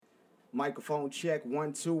Microphone check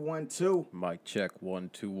 1 2 1 2. Mic check 1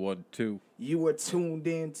 2 1 2. You are tuned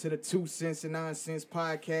in to the 2 Cents and Noncents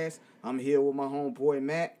podcast. I'm here with my homeboy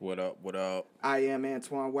Matt. What up? What up? I am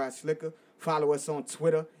Antoine White Slicker. Follow us on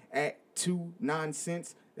Twitter at 2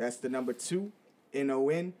 Noncents. That's the number 2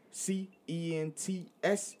 NONCENTS.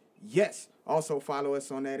 Yes. Also follow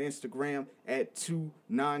us on that Instagram at 2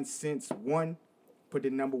 Noncents1. Put the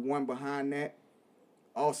number 1 behind that.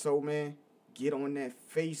 Also, man, get on that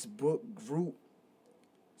Facebook group.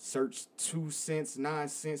 Search 2 Cents, 9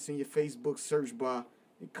 cents in your Facebook search bar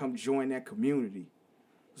and come join that community.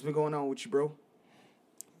 What's been going on with you, bro?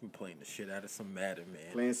 I'm playing the shit out of some Madden,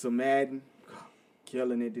 man. Playing some Madden.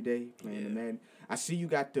 Killing it today. Playing the Madden. I see you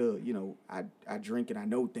got the, I drink and I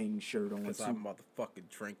know things shirt on. Because I'm motherfucking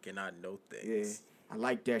drinking, I know things. Yeah, I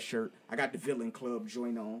like that shirt. I got the Villain Club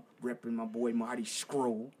joint on, repping my boy Marty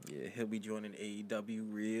Scroll. Yeah, he'll be joining AEW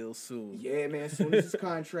real soon. Yeah, man, as soon as his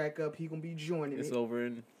contract up, he gonna be joining It's over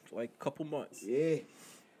in like a couple months. Yeah.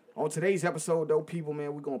 On today's episode, though, people,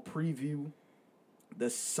 man, we're gonna preview the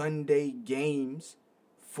Sunday games,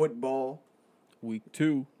 football. Week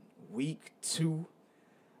 2.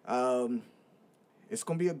 It's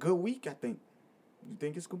gonna be a good week, I think. You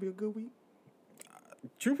think it's gonna be a good week?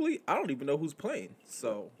 Truthfully, I don't even know who's playing.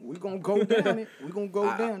 So we're gonna go down it. We're gonna go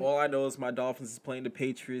down it. All I know is my Dolphins is playing the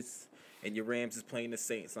Patriots and your Rams is playing the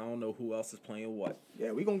Saints. I don't know who else is playing what.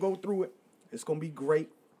 Yeah, we're gonna go through it. It's gonna be great.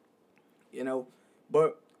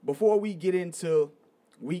 But before we get into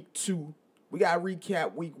week 2, we gotta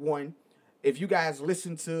recap week 1. If you guys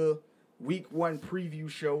listen to week 1 preview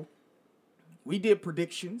show, we did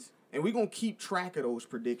predictions, and we're gonna keep track of those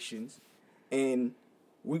predictions, and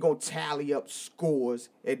we're gonna tally up scores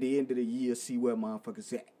at the end of the year, see where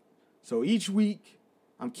motherfuckers at. So each week,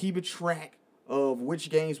 I'm keeping track of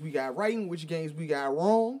which games we got right and which games we got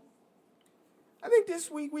wrong. I think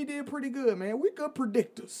this week we did pretty good, man. We good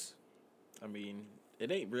predictors. I mean,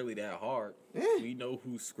 it ain't really that hard. Yeah. We know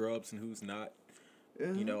who's scrubs and who's not.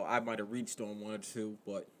 Yeah. I might have reached on 1 or 2,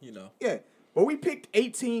 but, Yeah, but we picked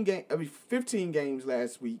 15 games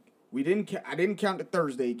last week. I didn't count the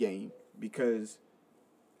Thursday game because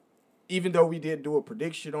even though we did do a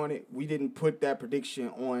prediction on it, we didn't put that prediction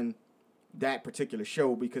on that particular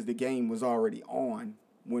show because the game was already on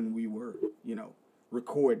when we were,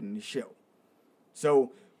 recording the show.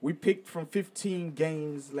 So we picked from 15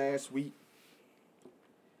 games last week.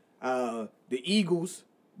 The Eagles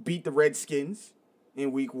beat the Redskins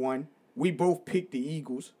in week 1. We both picked the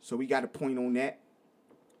Eagles, so we got a point on that.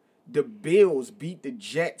 The Bills beat the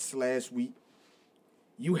Jets last week.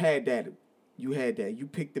 You had that. You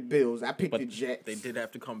picked the Bills. I picked the Jets. They did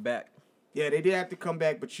have to come back. Yeah, they did have to come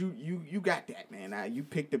back, but you got that, man. You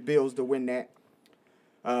picked the Bills to win that.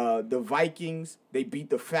 The Vikings, they beat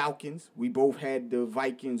the Falcons. We both had the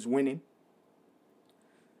Vikings winning.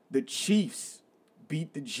 The Chiefs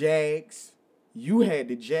beat the Jags. You had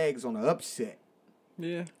the Jags on the upset.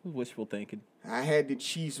 Yeah, wishful thinking. I had the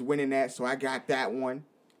Chiefs winning that, so I got that one.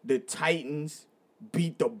 The Titans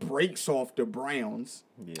beat the brakes off the Browns.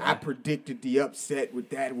 Yeah. I predicted the upset with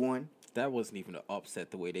that one. That wasn't even an upset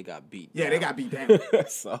the way they got beat. Yeah, they got beat down.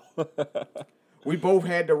 So we both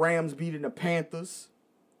had the Rams beating the Panthers.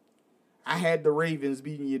 I had the Ravens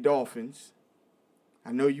beating your Dolphins.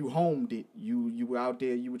 I know you homed it. You were out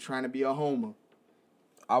there. You were trying to be a homer.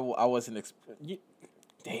 I wasn't.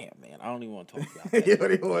 Damn, man. I don't even want to talk about that. You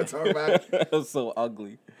don't even want to talk about it? That was so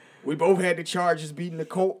ugly. We both had the Chargers beating the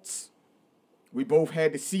Colts. We both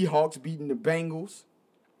had the Seahawks beating the Bengals.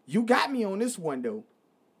 You got me on this one, though.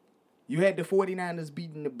 You had the 49ers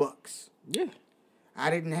beating the Bucks. Yeah.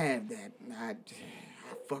 I didn't have that. I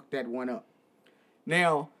fucked that one up.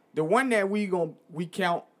 Now, the one that we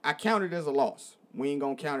count, I counted as a loss. We ain't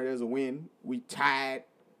gonna count it as a win. We tied.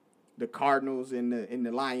 The Cardinals and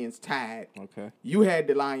the Lions tied. Okay. You had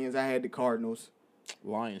the Lions. I had the Cardinals.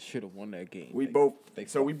 Lions should have won that game. We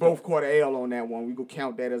both caught an L on that one. We gonna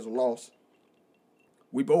count that as a loss.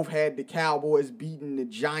 We both had the Cowboys beating the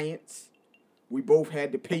Giants. We both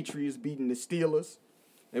had the Patriots beating the Steelers.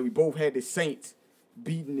 And we both had the Saints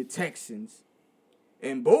beating the Texans.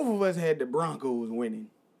 And both of us had the Broncos winning.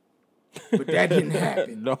 But that didn't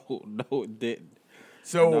happen. No, it didn't.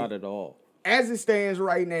 So not at all. As it stands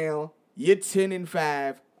right now, you're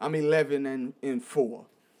 10-5. I'm 11-4.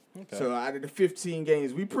 Okay. So out of the 15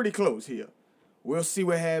 games, we pretty close here. We'll see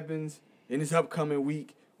what happens in this upcoming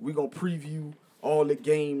week. We're going to preview all the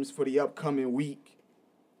games for the upcoming week.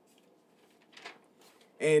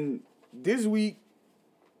 And this week,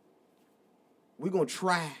 we're going to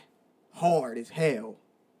try hard as hell,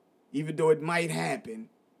 even though it might happen,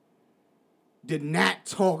 did not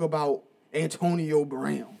talk about Antonio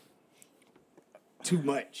Brown. too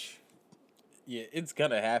much. Yeah, it's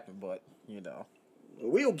gonna happen, but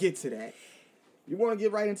We'll get to that. You want to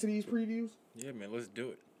get right into these previews? Yeah, man, let's do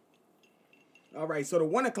it. All right, so the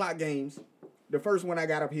 1 o'clock games, the first one I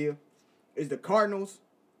got up here is the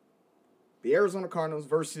Arizona Cardinals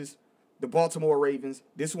versus the Baltimore Ravens.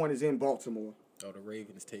 This one is in Baltimore. Oh, the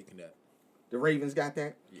Ravens taking that. The Ravens got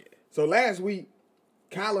that? Yeah. So last week,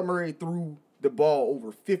 Kyler Murray threw the ball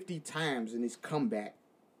over 50 times in his comeback.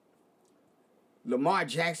 Lamar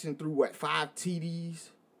Jackson threw, 5 TDs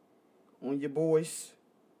on your boys?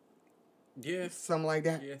 Yeah. Something like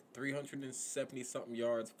that? Yeah, 370-something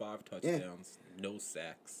yards, 5 touchdowns, no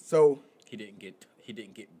sacks. So he didn't get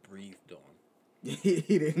breathed on. He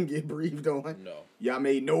didn't get breathed on? No. Y'all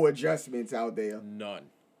made no adjustments out there? None.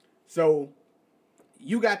 So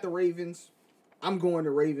you got the Ravens. I'm going to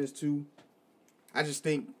Ravens too. I just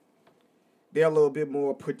think they're a little bit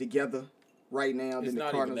more put together right now than the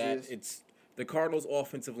Cardinals is. It's the Cardinals'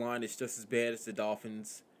 offensive line is just as bad as the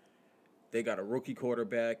Dolphins. They got a rookie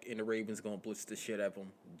quarterback, and the Ravens gonna blitz the shit out of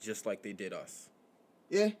them, just like they did us.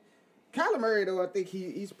 Yeah, Kyler Murray though, I think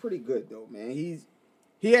he's pretty good though, man.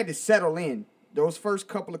 He had to settle in those first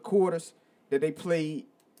couple of quarters that they played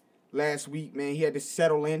last week. Man, he had to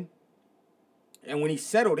settle in, and when he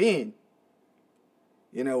settled in,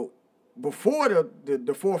 before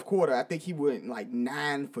the fourth quarter, I think he went like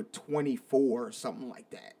 9 for 24 or something like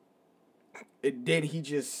that. And then he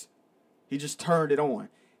just turned it on.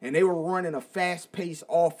 And they were running a fast-paced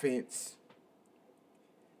offense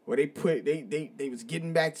where they was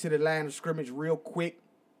getting back to the line of scrimmage real quick.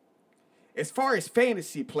 As far as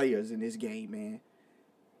fantasy players in this game, man,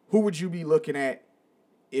 who would you be looking at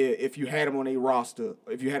if you had them on a roster?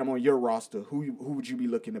 If you had them on your roster, who would you be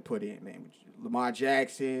looking to put in, man? Lamar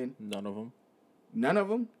Jackson? None of them. None of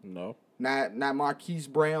them? No. Not Marquise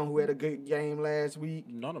Brown, who had a good game last week?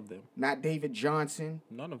 None of them. Not David Johnson?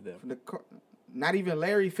 None of them. Not even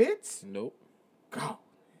Larry Fitz? Nope. God.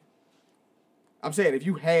 I'm saying if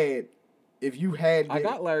you had I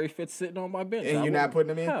got Larry Fitz sitting on my bench. And you're not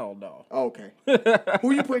putting him in? Hell no. Okay.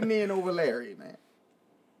 Who you putting in over Larry, man?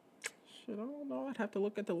 Shit, I don't know. I'd have to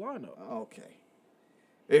look at the lineup. Okay.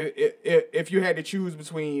 If you had to choose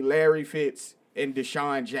between Larry Fitz and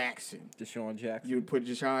Deshaun Jackson. You would put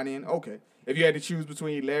Deshaun in? Okay. If you had to choose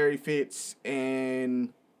between Larry Fitz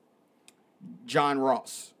and John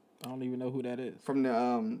Ross. I don't even know who that is. From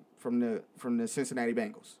the Cincinnati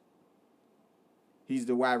Bengals. He's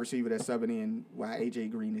the wide receiver that's subbing in while A.J.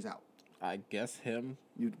 Green is out. I guess him.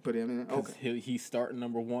 You put him in? Okay. He's starting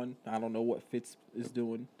number 1. I don't know what Fitz is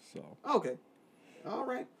doing. So. Okay. All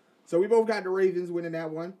right. So we both got the Ravens winning that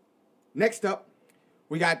one. Next up,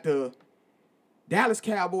 we got the Dallas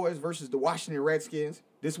Cowboys versus the Washington Redskins.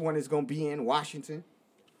 This one is going to be in Washington.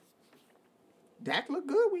 Dak looked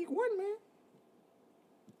good week 1, man.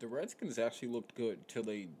 The Redskins actually looked good until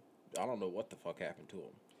I don't know what the fuck happened to them.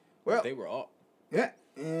 Well, but they were up. Yeah,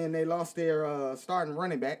 and they lost their starting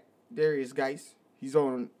running back, Darius Geis. He's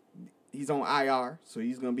on IR, so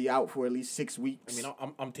he's gonna be out for at least 6 weeks. I mean,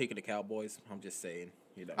 I'm taking the Cowboys. I'm just saying,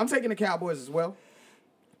 I'm taking the Cowboys as well.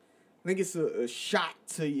 I think it's a shot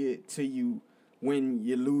to you when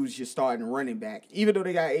you lose your starting running back. Even though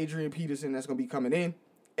they got Adrian Peterson that's gonna be coming in,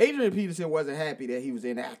 Adrian Peterson wasn't happy that he was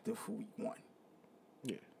inactive for week 1.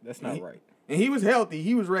 Yeah, that's not right. And he was healthy.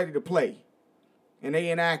 He was ready to play, and they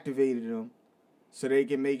inactivated him. So they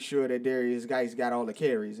can make sure that Darius Geis got all the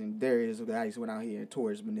carries, and Darius Geis went out here and tore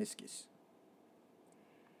his meniscus.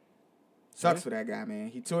 Sucks for that guy, man.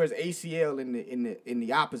 He tore his ACL in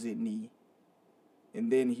the opposite knee,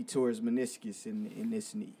 and then he tore his meniscus in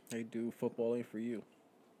this knee. Hey, dude, football ain't for you.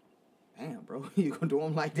 Damn, bro, you gonna do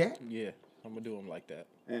him like that? Yeah, I'm gonna do him like that.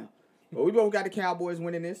 Yeah. Well, we both got the Cowboys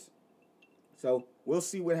winning this, so we'll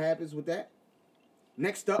see what happens with that.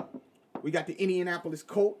 Next up, we got the Indianapolis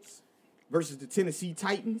Colts versus the Tennessee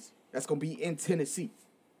Titans. That's going to be in Tennessee.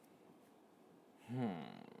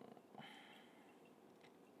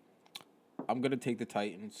 I'm going to take the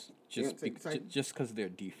Titans just because of their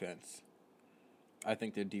defense. I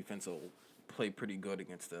think their defense will play pretty good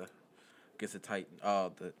against the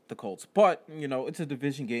Colts. But, it's a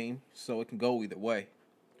division game, so it can go either way.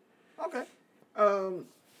 Okay.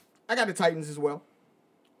 I got the Titans as well.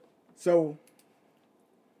 So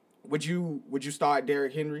Would you start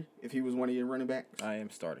Derrick Henry if he was one of your running backs? I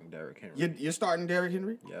am starting Derrick Henry. You're starting Derrick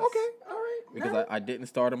Henry? Yes. Okay, all right. Because I didn't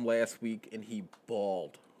start him last week, and he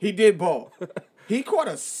balled. He did ball. He caught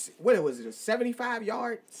a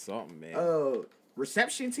 75-yard? Something, man.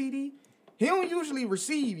 Reception TD? He don't usually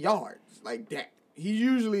receive yards like that. He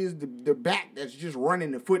usually is the back that's just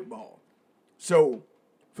running the football. So,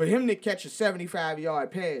 for him to catch a 75-yard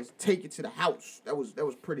pass, take it to the house, that was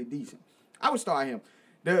pretty decent. I would start him.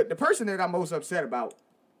 The person that I'm most upset about,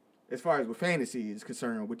 as far as with fantasy is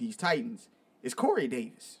concerned with these Titans, is Corey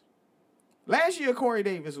Davis. Last year, Corey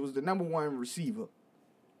Davis was the number 1 receiver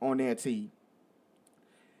on their team.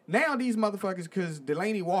 Now these motherfuckers, because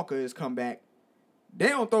Delaney Walker has come back, they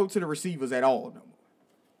don't throw to the receivers at all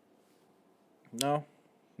no more.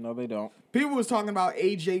 No, they don't. People was talking about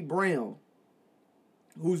A.J. Brown,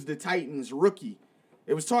 who's the Titans rookie.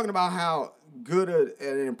 It was talking about how good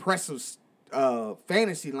an impressive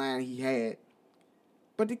fantasy line he had.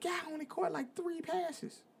 But the guy only caught like 3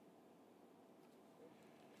 passes.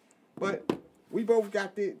 But we both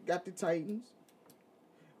got the Titans.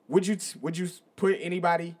 Would you put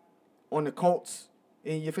anybody on the Colts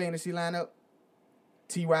in your fantasy lineup?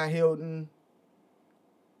 T.Y. Hilton,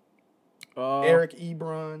 Eric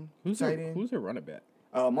Ebron, who's their running back?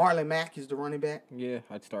 Marlon Mack is the running back. Yeah,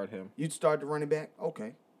 I'd start him. You'd start the running back?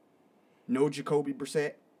 Okay. No Jacoby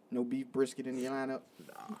Brissett? No beef brisket in your lineup?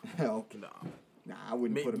 Nah. Okay. Nah, I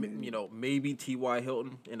wouldn't put him in. Maybe T.Y.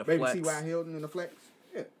 Hilton in the flex. Maybe T.Y. Hilton in the flex?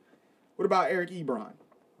 Yeah. What about Eric Ebron?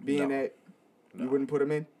 Being that you wouldn't put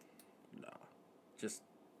him in? No. Just...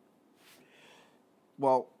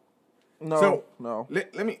 Well... No.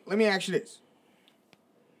 Let me ask you this.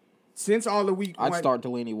 Since all the week I'd start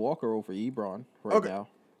Delaney Walker over Ebron now.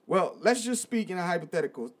 Well, let's just speak in a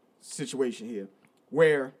hypothetical situation here,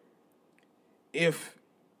 where if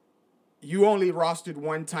you only rostered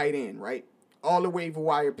 1 tight end, right? All the waiver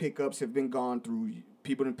wire pickups have been gone through.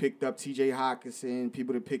 People that picked up T.J. Hockenson,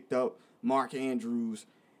 people that picked up Mark Andrews,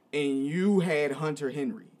 and you had Hunter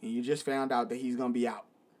Henry, and you just found out that he's gonna be out.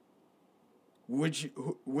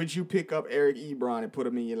 Would you pick up Eric Ebron and put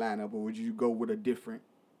him in your lineup, or would you go with a different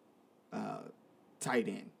tight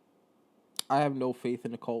end? I have no faith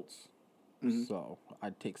in the Colts, so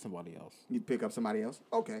I'd take somebody else. You'd pick up somebody else?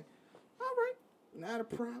 Okay. All right. Not a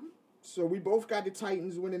problem. So we both got the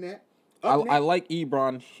Titans winning that. I like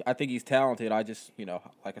Ebron. I think he's talented. I just,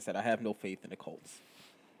 like I said, I have no faith in the Colts.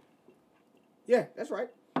 Yeah, that's right.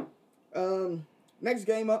 Next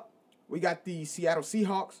game up, we got the Seattle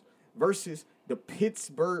Seahawks versus the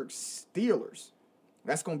Pittsburgh Steelers.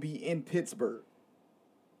 That's going to be in Pittsburgh.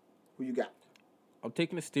 Who you got? I'm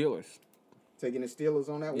taking the Steelers. Taking the Steelers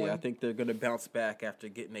on that one? Yeah, I think they're going to bounce back after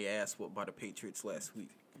getting their ass whooped by the Patriots last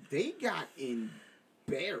week. They got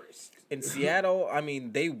embarrassed. In Seattle,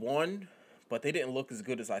 they won, but they didn't look as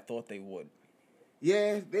good as I thought they would.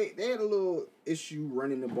 Yeah, they had a little issue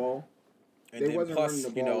running the ball. And they wasn't running the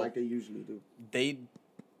ball like they usually do.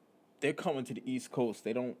 They're coming to the East Coast.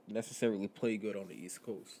 They don't necessarily play good on the East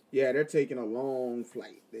Coast. Yeah, they're taking a long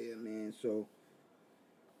flight there, man. So,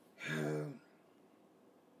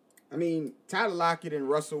 Tyler Lockett and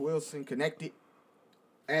Russell Wilson connected,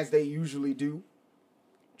 as they usually do,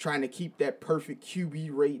 trying to keep that perfect QB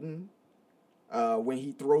rating when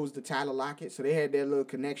he throws to Tyler Lockett. So they had their little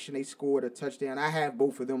connection. They scored a touchdown. I have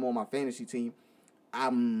both of them on my fantasy team.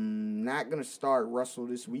 I'm not going to start Russell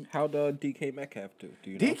this week. How'd DK Metcalf do?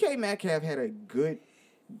 Do you know? DK Metcalf had a good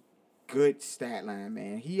stat line,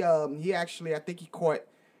 man. He actually, I think he caught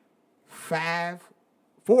 4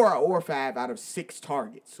 or 5 out of 6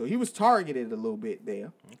 targets. So he was targeted a little bit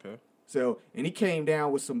there. Okay. So, and he came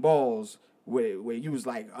down with some balls where you was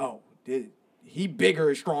like, oh, he bigger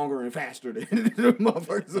and stronger and faster than the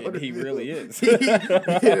motherfuckers on the field. He really is.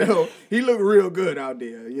 He looked real good out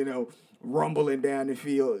there, rumbling down the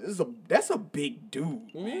field. That's a big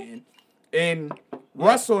dude, man. And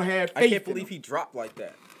Russell had faith. I can't believe he dropped like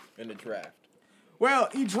that in the draft. Well,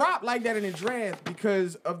 he dropped like that in the draft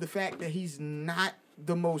because of the fact that he's not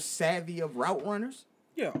the most savvy of route runners.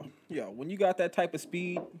 Yeah. When you got that type of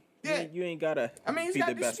speed, you ain't gotta be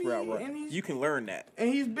the best route runner. You can learn that.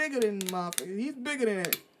 And he's bigger than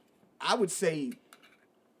I would say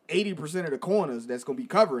 80% of the corners that's gonna be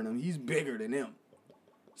covering him. He's bigger than them.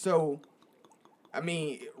 So,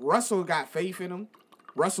 Russell got faith in him.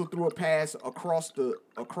 Russell threw a pass across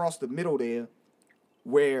the middle there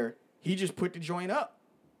where he just put the joint up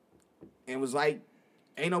and was like,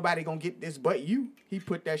 ain't nobody gonna get this but you. He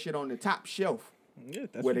put that shit on the top shelf. Yeah,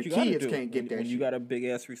 that's where what the you gotta kids do can't get that when shit. You got a big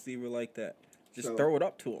ass receiver like that. Just throw it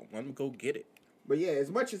up to him. Let him go get it. But yeah,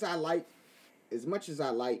 as much as I like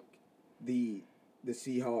the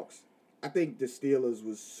Seahawks, I think the Steelers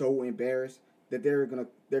was so embarrassed that they're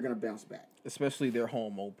gonna bounce back. Especially their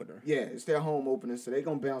home opener. Yeah, it's their home opener, so they're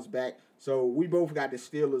gonna bounce back. So we both got the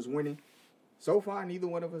Steelers winning. So far, neither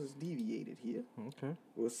one of us has deviated here. Okay.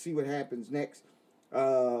 We'll see what happens next.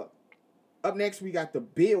 Up next, we got the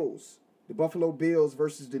Bills, the Buffalo Bills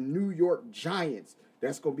versus the New York Giants.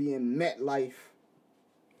 That's gonna be in MetLife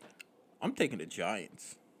I'm taking the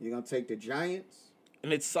Giants. You're going to take the Giants?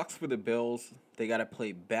 And it sucks for the Bills. They got to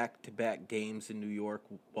play back-to-back games in New York.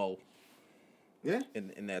 Well, yeah,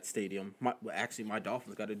 in that stadium. My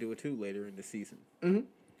Dolphins got to do it too later in the season. Mm-hmm.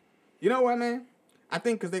 You know what, man? I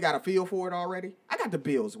think because they got a feel for it already. I got the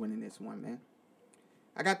Bills winning this one, man.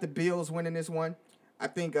 I got the Bills winning this one. I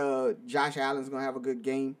think Josh Allen's going to have a good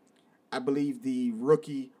game. I believe the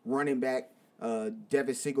rookie running back,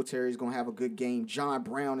 Devin Singletary, is going to have a good game. John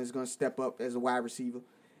Brown is going to step up as a wide receiver.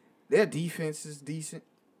 Their defense is decent.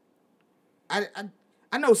 I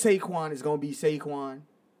know Saquon is going to be Saquon,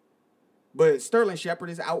 but Sterling Shepard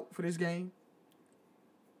is out for this game.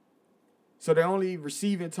 So the only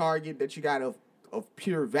receiving target that you got of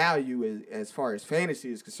pure value as far as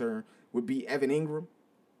fantasy is concerned would be Evan Ingram.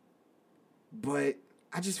 But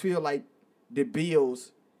I just feel like the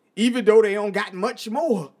Bills, even though they don't got much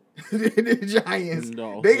more than the Giants,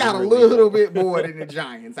 they got a little bit more than the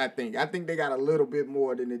Giants, I think. I think they got a little bit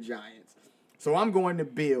more than the Giants. So I'm going to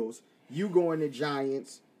Bills. You going to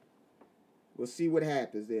Giants. We'll see what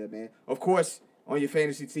happens there, man. Of course, on your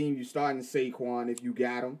fantasy team, you starting Saquon if you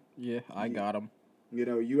got him. Yeah, I got him. You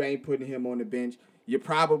know, you ain't putting him on the bench. You're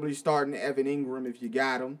probably starting Evan Ingram if you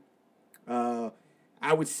got him.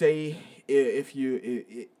 I would say if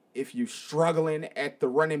you're struggling at the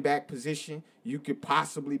running back position, you could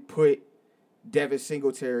possibly put Devin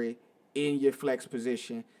Singletary in your flex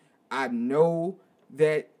position. I know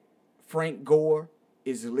that Frank Gore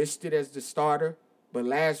is listed as the starter, but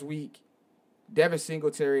last week, Devin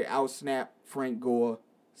Singletary outsnapped Frank Gore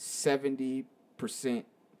 70%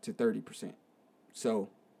 to 30%. So,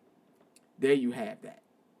 there you have that.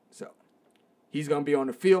 So, he's going to be on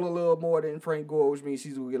the field a little more than Frank Gore, which means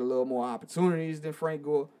he's going to get a little more opportunities than Frank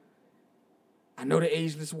Gore. I know the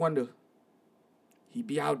ageless wonder. He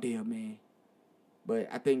be out there, man. But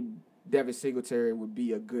I think Devin Singletary would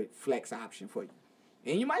be a good flex option for you.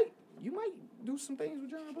 And you might do some things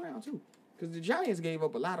with John Brown, too. Because the Giants gave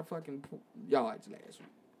up a lot of fucking yards last week.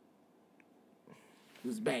 It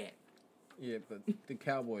was bad. Yeah, but the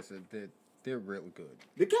Cowboys, they're really good.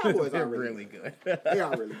 The Cowboys they're are really good. They are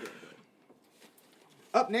really good.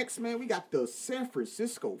 Up next, man, we got the San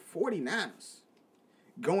Francisco 49ers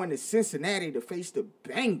going to Cincinnati to face the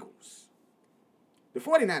Bengals. The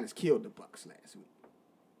 49ers killed the Bucs last week.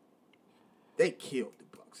 They killed the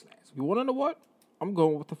Bucs last week. You want to know what? I'm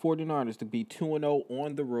going with the 49ers to be 2-0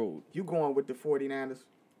 on the road. You going with the 49ers?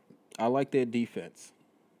 I like their defense.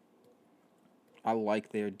 All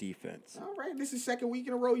right, this is second week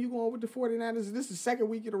in a row you going with the 49ers. This is second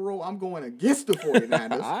week in a row I'm going against the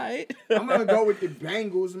 49ers. All right. I'm going to go with the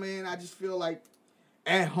Bengals, man. I just feel like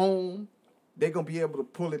at home they're going to be able to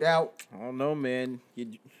pull it out. I don't know, man.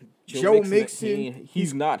 Joe Mixon,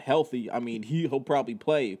 he's not healthy. I mean, he'll probably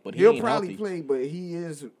play, but he'll probably play, but he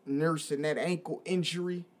is nursing that ankle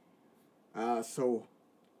injury. So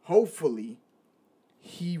hopefully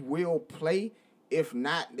he will play. If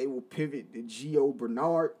not, they will pivot to Gio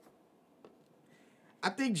Bernard. I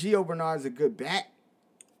think Gio Bernard is a good back,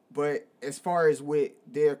 but as far as what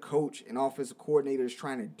their coach and offensive coordinator is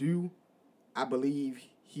trying to do, I believe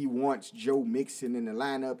he wants Joe Mixon in the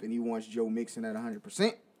lineup, and he wants Joe Mixon at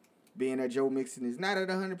 100%. Being that Joe Mixon is not at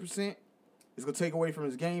 100%, it's going to take away from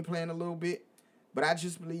his game plan a little bit. But I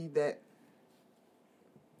just believe that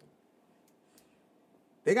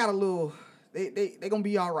they got a little – they're going to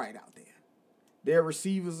be all right out there. Their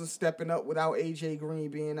receivers are stepping up without A.J. Green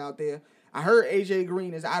being out there. I heard A.J.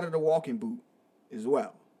 Green is out of the walking boot as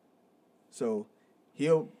well. So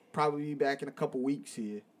he'll probably be back in a couple weeks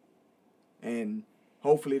here. And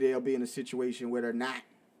hopefully they'll be in a situation where they're not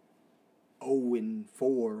 0-4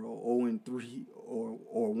 or 0-3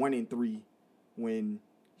 or 1-3 when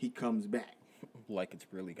he comes back. Like it's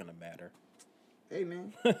really going to matter. Hey,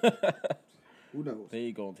 man. Who knows? They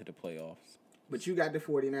ain't going to the playoffs. But you got the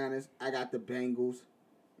 49ers. I got the Bengals.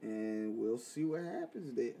 And we'll see what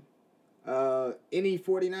happens there. Any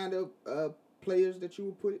 49er players that you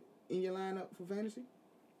would put in your lineup for fantasy?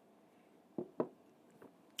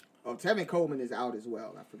 Oh, Tevin Coleman is out as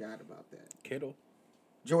well. I forgot about that. Kittle.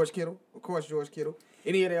 George Kittle. Of course, George Kittle.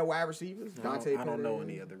 Any of their wide receivers? No, I don't know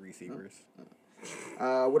any other receivers.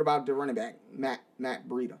 No? What about the running back, Matt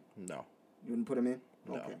Breida? No. You wouldn't put him in?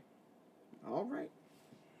 No. Okay. All right.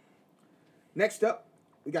 Next up,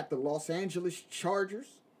 we got the Los Angeles Chargers.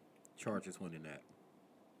 Chargers winning that.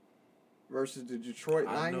 Versus the Detroit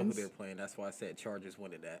Lions. I know who they're playing. That's why I said Chargers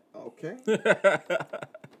winning that. Okay.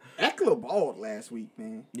 Eckler balled last week,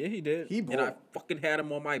 man. Yeah, he did. He balled. And I fucking had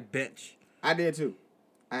him on my bench. I did too.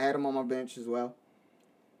 I had him on my bench as well.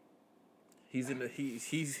 He's in the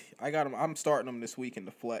I got him. I'm starting him this week in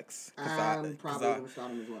the flex. I'm probably gonna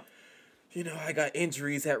start him as well. You know, I got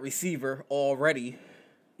injuries at receiver already.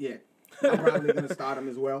 Yeah, I'm probably going to start him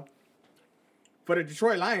as well. For the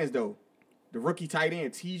Detroit Lions, though, the rookie tight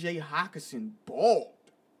end T.J. Hockenson balled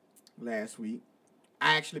last week.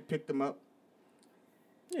 I actually picked him up.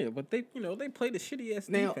 Yeah, but they played a shitty ass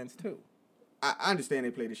Now, defense too. I understand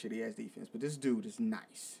they played a shitty ass defense, but this dude is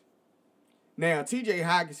nice. Now, T.J.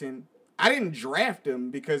 Hockenson, I didn't draft him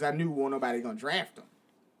because I knew nobody gonna draft him.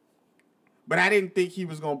 But I didn't think he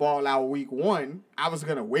was gonna ball out week 1. I was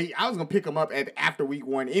gonna wait. I was gonna pick him up after week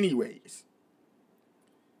 1 anyways.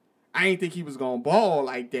 I didn't think he was gonna ball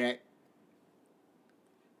like that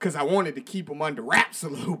because I wanted to keep him under wraps a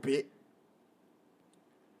little bit.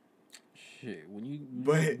 Shit, when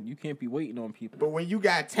you can't be waiting on people. But when you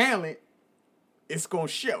got talent, it's gonna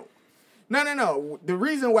show. No. The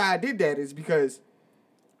reason why I did that is because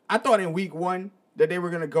I thought in week 1 that they were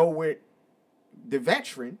gonna go with the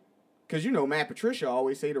veteran, because Matt Patricia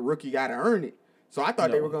always say the rookie gotta earn it. So I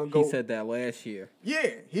thought they were gonna go. He said that last year. Yeah,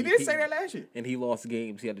 he did say that last year. And he lost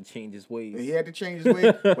games. He had to change his ways. He had to change his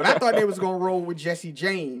ways. But I thought they was gonna roll with Jesse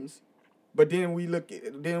James. But then when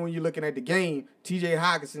you're looking at the game, T.J.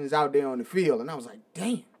 Hockenson is out there on the field, and I was like,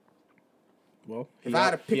 damn. Well, if I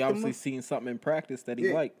had picked he obviously him up, seen something in practice that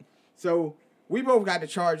he liked. So we both got the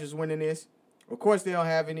Chargers winning this. Of course, they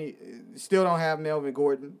still don't have Melvin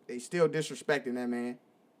Gordon. They still disrespecting that man,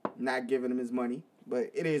 not giving him his money.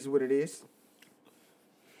 But it is what it is.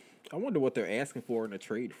 I wonder what they're asking for in a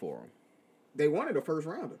trade for him. They wanted a first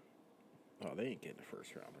rounder. Oh, they ain't getting a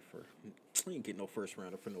first rounder they ain't getting no first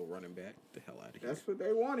rounder for no running back. Get the hell out of here. That's what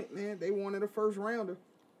they wanted, man. They wanted a first rounder.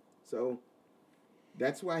 So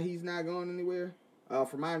that's why he's not going anywhere.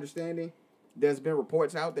 From my understanding, there's been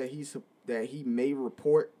reports out that he may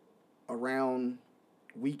report around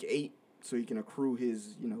week 8 so he can accrue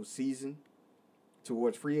his, season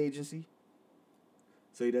towards free agency.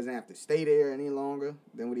 So he doesn't have to stay there any longer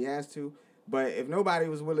than what he has to. But if nobody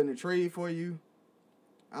was willing to trade for you,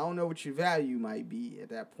 I don't know what your value might be at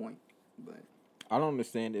that point. But I don't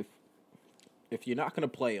understand if you're not gonna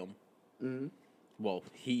play him. Mm-hmm. Well,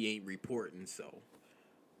 he ain't reporting, so.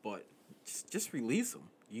 But just release him.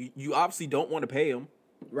 You obviously don't want to pay him.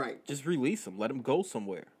 Right. Just release him. Let him go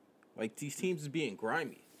somewhere. Like, these teams is being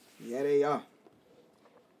grimy. Yeah, they are.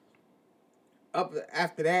 Up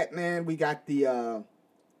after that, man, we got the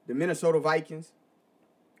Minnesota Vikings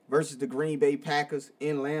versus the Green Bay Packers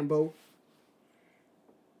in Lambeau.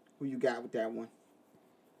 Who you got with that one?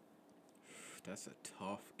 That's a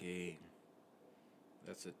tough game.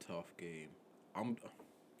 I'm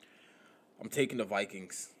taking the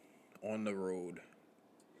Vikings on the road.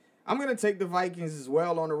 I'm gonna take the Vikings as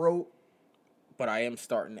well on the road. But I am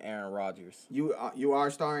starting Aaron Rodgers. You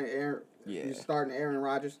are starting Aaron. Yeah. You're starting Aaron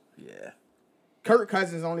Rodgers. Yeah. Kirk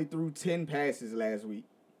Cousins only threw 10 passes last week.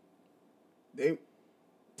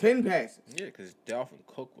 10 passes. Yeah, because Dalvin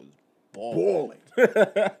Cook was balling.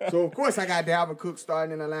 So of course I got Dalvin Cook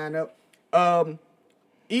starting in the lineup.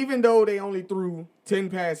 Even though they only threw 10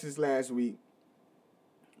 passes last week,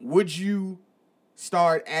 would you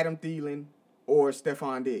start Adam Thielen or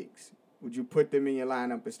Stephon Diggs? Would you put them in your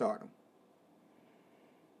lineup and start them?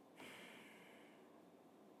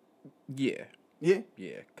 Yeah. Yeah?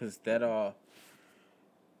 Yeah, because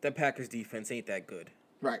that Packers defense ain't that good.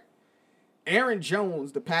 Right. Aaron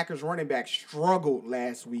Jones, the Packers running back, struggled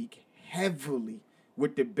last week heavily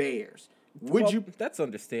with the Bears. That's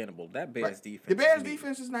understandable. That Bears defense. The Bears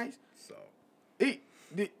defense is nice. So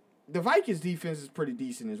the Vikings defense is pretty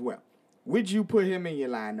decent as well. Would you put him in your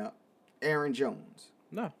lineup? Aaron Jones.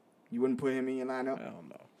 No. You wouldn't put him in your lineup? Hell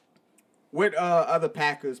no. What other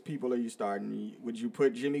Packers people are you starting? Would you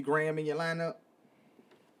put Jimmy Graham in your lineup?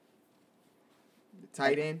 The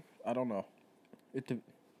tight end? I don't know.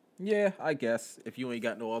 Yeah, I guess. If you ain't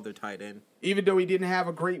got no other tight end. Even though he didn't have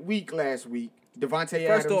a great week last week, Devontae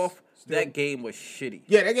Adams. First off, that game was shitty.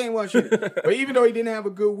 Yeah, that game was shitty. But even though he didn't have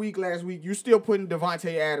a good week last week, you're still putting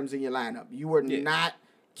Devontae Adams in your lineup. You were not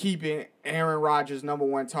keeping Aaron Rodgers' number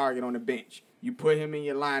 1 target on the bench. You put him in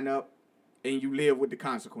your lineup, and you live with the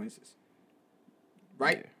consequences.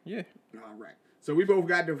 Right? Yeah. All right. So we both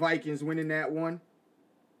got the Vikings winning that one.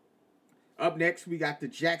 Up next, we got the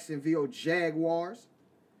Jacksonville Jaguars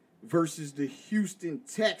versus the Houston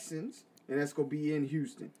Texans, and that's going to be in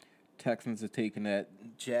Houston. Texans are taking that.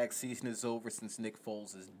 Jag season is over since Nick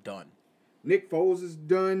Foles is done. Nick Foles is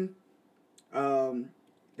done.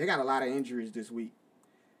 They got a lot of injuries this week.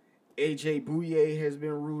 A.J. Bouye has been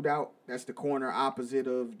ruled out. That's the corner opposite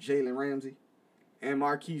of Jalen Ramsey. And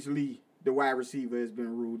Marquise Lee, the wide receiver, has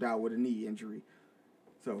been ruled out with a knee injury.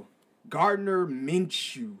 So, Gardner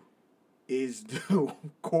Minshew is the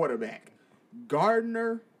quarterback.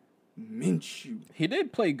 Gardner Minshew. He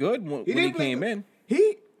did play good when he came in.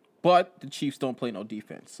 But the Chiefs don't play no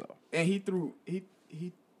defense, so. And he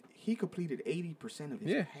completed 80% of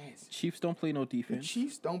his passes. Chiefs don't play no defense. The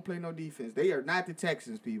Chiefs don't play no defense. They are not the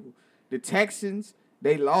Texans, people. The Texans,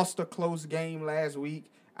 they lost a close game last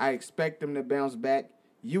week. I expect them to bounce back.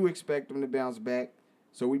 You expect them to bounce back.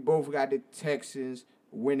 So we both got the Texans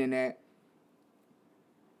winning that.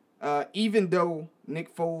 Even though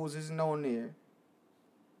Nick Foles isn't on there,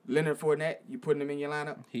 Leonard Fournette, you putting him in your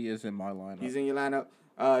lineup? He is in my lineup. He's in your lineup.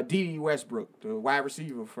 D.D. Westbrook, the wide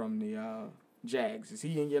receiver from the Jags, is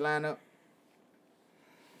he in your lineup?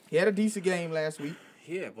 He had a decent game last week.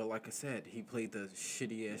 Yeah, but like I said, he played the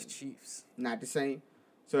shitty ass Chiefs. Not the same.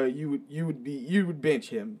 So you would bench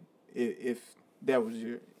him if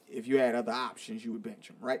you had other options, you would bench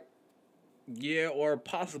him, right? Yeah, or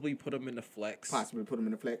possibly put him in the flex.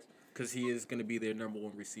 Because he is going to be their number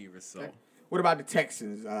one receiver. So, okay. What about the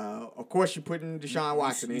Texans? Of course, you're putting Deshaun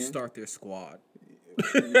Watson in. You start their squad.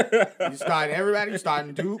 You starting everybody. You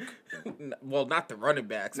starting Duke. Well, not the running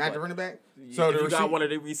backs. Not the running back. So if you got one of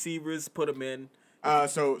the receivers, put him in.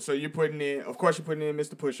 So you're putting in. Of course, you're putting in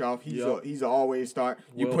Mr. Pushoff. He's always start.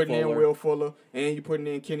 You putting in Will Fuller, and you putting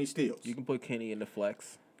in Kenny Stills. You can put Kenny in the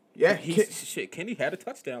flex. Yeah, Kenny had a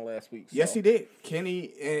touchdown last week. So. Yes, he did.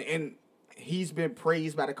 Kenny and he's been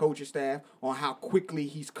praised by the coaching staff on how quickly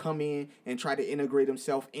he's come in and tried to integrate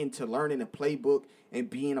himself into learning the playbook and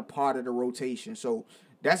being a part of the rotation. So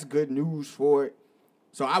that's good news for it.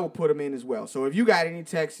 So I will put him in as well. So if you got any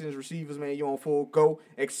Texans receivers, man, you're on full go,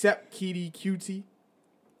 except Keedy Cutie.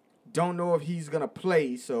 Don't know if he's going to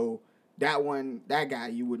play, so that guy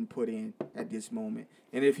you wouldn't put in at this moment.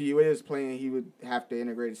 And if he is playing, he would have to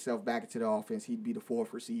integrate himself back into the offense. He'd be the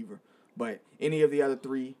fourth receiver. But any of the other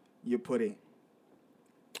three, you put in.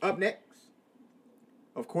 Up next,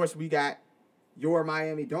 of course, we got your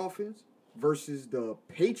Miami Dolphins versus the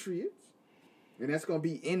Patriots. And that's going to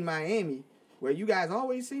be in Miami, where you guys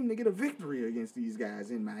always seem to get a victory against these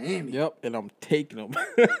guys in Miami. Yep, and I'm taking them.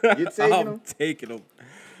 You're taking them? I'm taking them.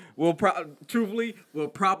 We'll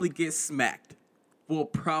probably get smacked.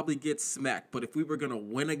 But if we were going to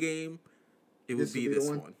win a game, it would be this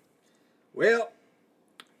one. Well,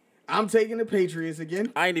 I'm taking the Patriots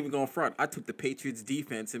again. I ain't even going front. I took the Patriots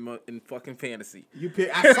defense in fucking fantasy.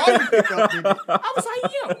 I saw you pick up. I was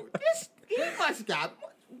like, yo, he must got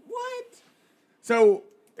what? So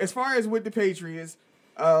as far as with the Patriots,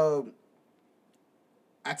 I'd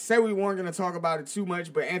say we weren't going to talk about it too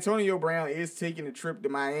much, but Antonio Brown is taking a trip to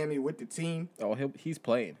Miami with the team. Oh, he's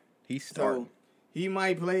playing. He's starting. So he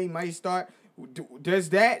might play, might start. Does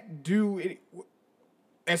that do it?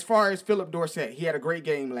 As far as Philip Dorsett, he had a great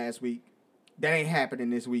game last week. That ain't happening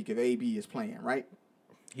this week if AB is playing, right?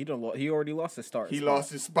 He already lost his start. He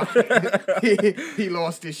lost his spot. he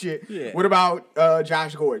lost his shit. Yeah. What about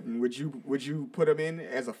Josh Gordon? Would you put him in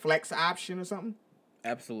as a flex option or something?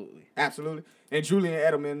 Absolutely. And Julian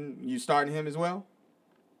Edelman, you starting him as well?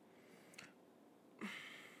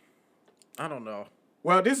 I don't know.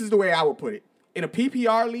 Well, this is the way I would put it. In a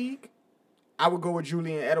PPR league, I would go with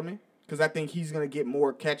Julian Edelman because I think he's going to get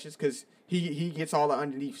more catches because he gets all the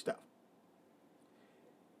underneath stuff.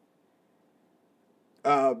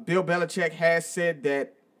 Bill Belichick has said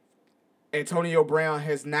that Antonio Brown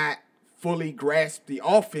has not fully grasped the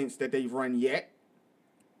offense that they've run yet.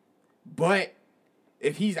 But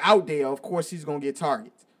if he's out there, of course he's going to get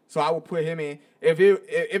targets. So I would put him in. If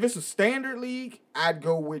it's a standard league, I'd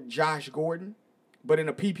go with Josh Gordon. But in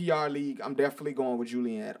a PPR league, I'm definitely going with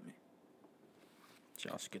Julian Edelman.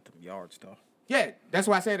 Josh get them yards, though. Yeah, that's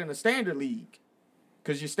why I said in a standard league.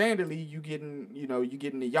 Because your standard league, you getting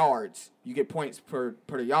the yards. You get points per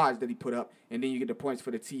the yards that he put up, and then you get the points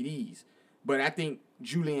for the TDs. But I think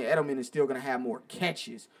Julian Edelman is still going to have more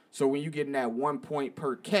catches. So when you getting that 1 point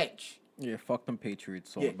per catch. Yeah, fuck them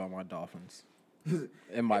Patriots all about my Dolphins.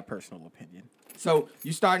 In my personal opinion. So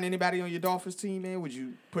you starting anybody on your Dolphins team, man? Would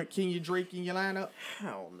you put Kenyon Drake in your lineup?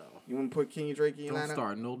 Hell no. You want to put Kenyon Drake in your lineup? Don't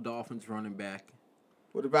start no Dolphins running back.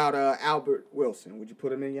 What about Albert Wilson? Would you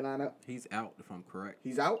put him in your lineup? He's out, if I'm correct.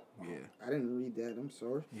 He's out? Yeah. I didn't read that. I'm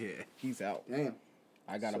sorry. Yeah, he's out. Damn.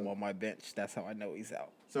 I got him on my bench. That's how I know he's out.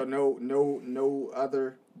 So no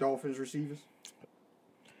other Dolphins receivers?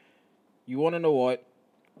 You want to know what?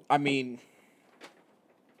 I mean,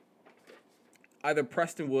 either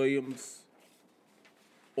Preston Williams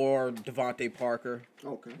or Devontae Parker.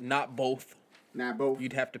 Okay. Not both. Not both?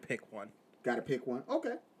 You'd have to pick one. Got to pick one.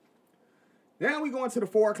 Okay. Now we go into the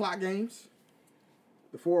 4 o'clock games.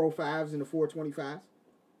 The 4:05s and the 4:25s.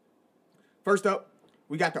 First up,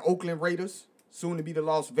 we got the Oakland Raiders, soon to be the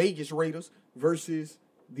Las Vegas Raiders, versus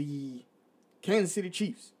the Kansas City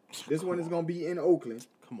Chiefs. This one is going to be in Oakland.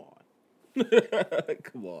 Come on.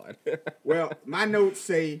 Come on. Well, my notes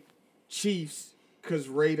say Chiefs because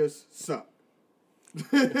Raiders suck.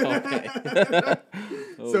 Okay.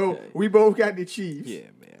 So we both got the Chiefs. Yeah,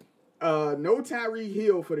 man. No Tyreek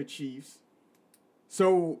Hill for the Chiefs.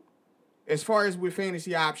 So as far as with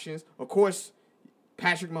fantasy options, of course,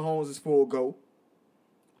 Patrick Mahomes is full go.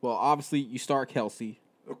 Well, obviously, you start Kelsey.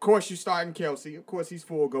 Of course, you're starting Kelsey. Of course, he's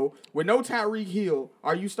full go. With no Tyreek Hill,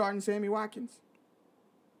 are you starting Sammy Watkins?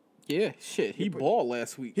 Yeah, shit. He balled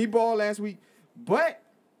last week. He balled last week. But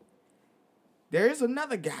there is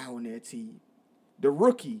another guy on their team. The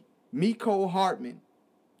rookie, Mecole Hardman,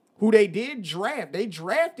 who they did draft. They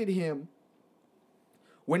drafted him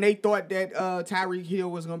when they thought that Tyreek Hill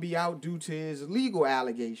was going to be out due to his legal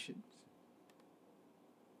allegations.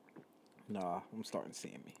 Nah, I'm starting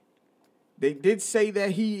Sammy. They did say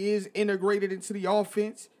that he is integrated into the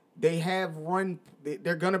offense. They're going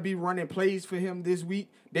to be running plays for him this week.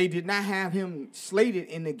 They did not have him slated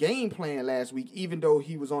in the game plan last week, even though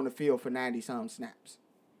he was on the field for 90-some snaps.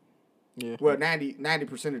 Yeah. Well,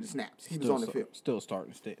 90% of the snaps. He was on the field. Still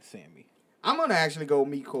starting Sammy. I'm going to actually go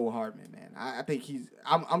Mecole Hardman, man. I think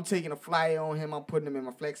I'm taking a flyer on him. I'm putting him in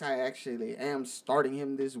my flex. I actually am starting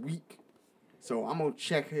him this week. So I'm going to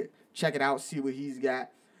check it out, see what he's got.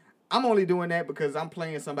 I'm only doing that because I'm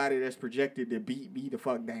playing somebody that's projected to beat me the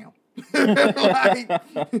fuck down. Like,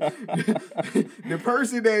 the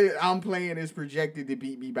person that I'm playing is projected to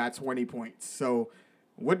beat me by 20 points. So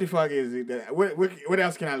what the fuck is it? What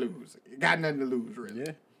else can I lose? Got nothing to lose, really.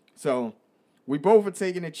 Yeah. So we both are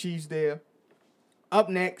taking the Chiefs there. Up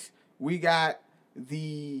next, we got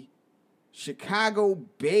the Chicago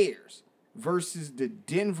Bears versus the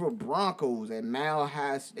Denver Broncos at Mile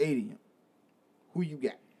High Stadium. Who you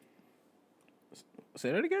got?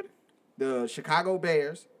 Say that again? The Chicago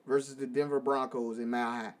Bears versus the Denver Broncos in Mile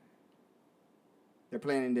High. They're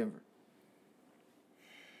playing in Denver.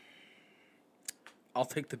 I'll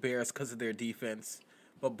take the Bears because of their defense,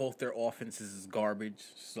 but both their offenses is garbage,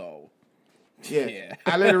 so... Yeah.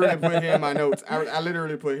 I literally put here in my notes. I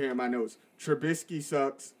literally put here in my notes. Trubisky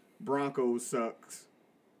sucks. Broncos sucks.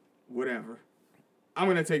 Whatever. I'm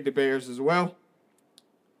going to take the Bears as well.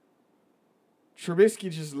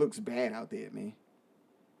 Trubisky just looks bad out there, man.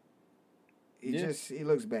 He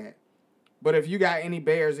looks bad. But if you got any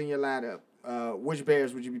Bears in your lineup, which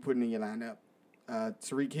Bears would you be putting in your lineup?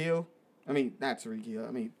 Tariq Hill? I mean, not Tariq Hill.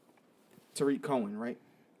 I mean, Tariq Cohen, right?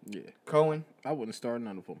 Yeah. Cohen? I wouldn't start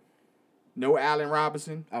none of them. No Allen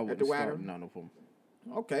Robinson? I wouldn't start none of them.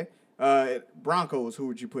 Okay. Broncos, who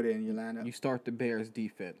would you put in your lineup? You start the Bears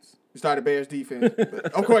defense. You start the Bears defense.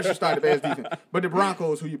 Of course you start the Bears defense. But the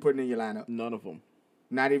Broncos, who you putting in your lineup? None of them.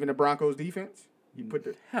 Not even the Broncos defense? You put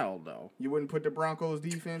the Hell no. You wouldn't put the Broncos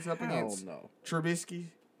defense up against Trubisky?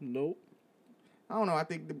 Nope. I don't know. I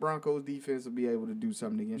think the Broncos defense will be able to do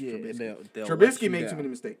something against Trubisky. They'll Trubisky makes too many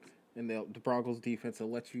mistakes. And the Broncos defense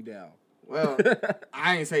will let you down. Well,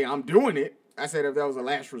 I ain't say I'm doing it. I said if that was a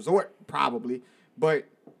last resort, probably. But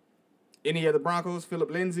any of the Broncos,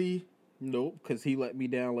 Phillip Lindsay? Nope, because he let me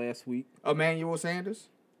down last week. Emmanuel Sanders?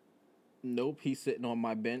 Nope, he's sitting on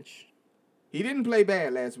my bench. He didn't play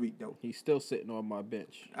bad last week, though. He's still sitting on my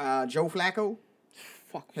bench. Joe Flacco?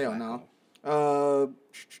 Fuck Hell Flacco. no.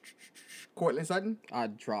 Cortland Sutton? I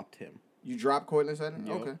dropped him. You dropped Cortland Sutton?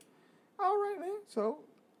 Yep. Okay. All right, man. So,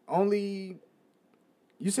 only...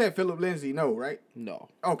 You said Phillip Lindsay, no, right? No.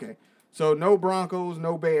 Okay. So, no Broncos,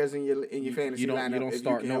 no Bears in your fantasy lineup. You don't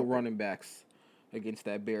start no running backs against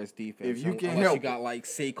that Bears defense. If you can unless help. you got like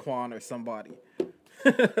Saquon or somebody.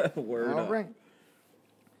 Word All up. right.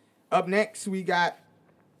 Up next, we got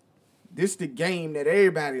this the game that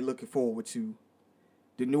everybody looking forward to.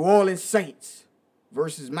 The New Orleans Saints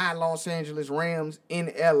versus my Los Angeles Rams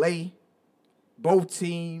in L.A. Both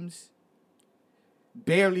teams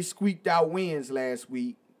barely squeaked out wins last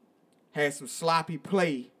week. Had some sloppy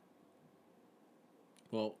play.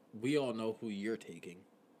 Well, we all know who you're taking.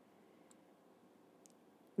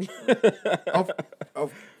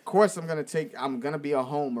 Of course, I'm gonna be a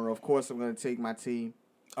homer. Of course, I'm gonna take my team.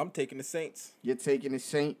 I'm taking the Saints. You're taking the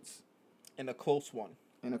Saints. In a close one.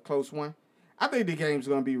 In a close one. I think the game's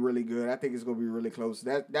going to be really good. I think it's going to be really close.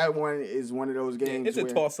 That one is one of those games it's a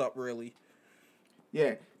toss-up, really.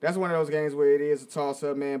 Yeah, that's one of those games where it is a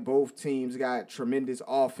toss-up, man. Both teams got tremendous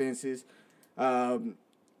offenses.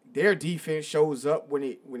 Their defense shows up when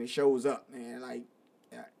it shows up, man. Like,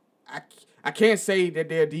 I can't say that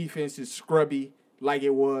their defense is scrubby like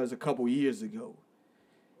it was a couple years ago.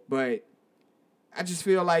 But I just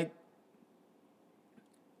feel like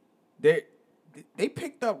they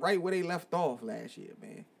picked up right where they left off last year,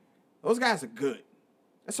 man. Those guys are good.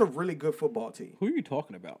 That's a really good football team. Who are you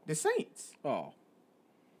talking about? The Saints. Oh.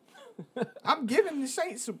 I'm giving the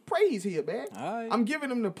Saints some praise here, man. All right. I'm giving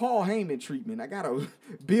them the Paul Heyman treatment. I gotta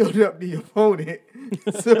build up the opponent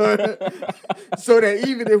so that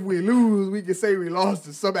even if we lose, we can say we lost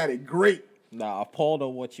to somebody great. Nah, if Paul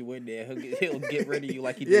don't want you in there, he'll get rid of you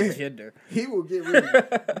like he did Gender. He will get rid of you.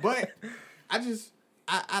 But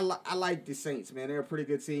I like the Saints, man. They're a pretty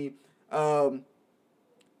good team. I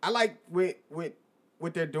like what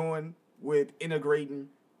they're doing with integrating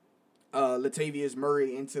Latavius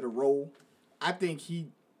Murray into the role. I think he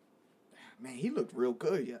looked real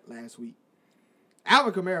good last week.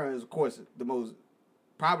 Alvin Kamara is, of course,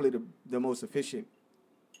 probably the most efficient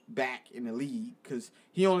back in the league because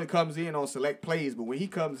he only comes in on select plays, but when he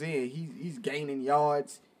comes in, he's gaining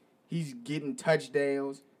yards, he's getting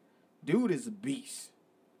touchdowns. Dude is a beast.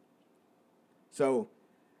 So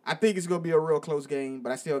I think it's gonna be a real close game,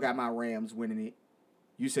 but I still got my Rams winning it.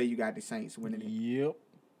 You say you got the Saints winning it. Yep.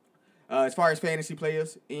 As far as fantasy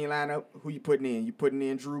players in your lineup, who you putting in? You putting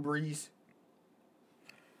in Drew Brees?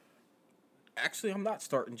 Actually, I'm not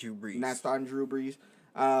starting Drew Brees. Not starting Drew Brees.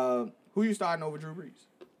 Who you starting over Drew Brees?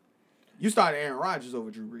 You started Aaron Rodgers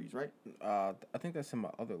over Drew Brees, right? I think that's in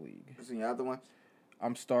my other league. That's in your other one?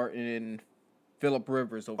 I'm starting Phillip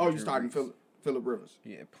Rivers over Drew Brees. Oh, you starting Phillip Rivers?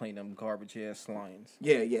 Yeah, playing them garbage-ass Lions.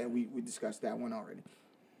 Yeah, we discussed that one already.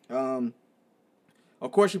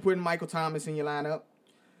 Of course, you're putting Michael Thomas in your lineup.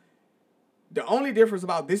 The only difference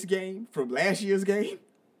about this game from last year's game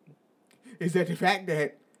is that the fact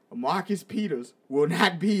that Marcus Peters will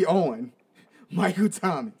not be on Michael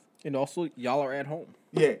Thomas. And also, y'all are at home.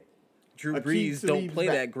 Yeah. Drew Brees don't play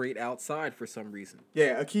that great outside for some reason.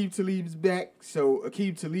 Yeah, Aqib Talib's back, so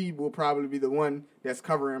Aqib Talib will probably be the one that's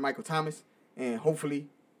covering Michael Thomas, and hopefully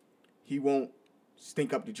he won't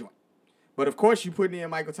stink up the joint. But, of course, you're putting in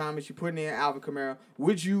Michael Thomas, you're putting in Alvin Kamara.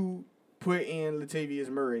 Would you put in Latavius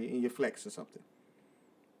Murray in your flex or something?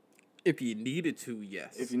 If you needed to,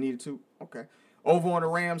 yes. If you needed to, okay. Over on the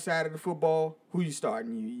Rams side of the football, who you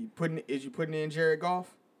starting? Is you putting in Jared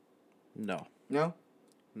Goff? No. No?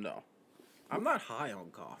 No. I'm not high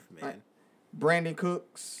on Goff, man. Right. Brandon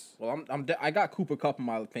Cooks. Well, I got Cooper Kupp in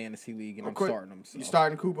my fantasy league, and I'm starting him. So. You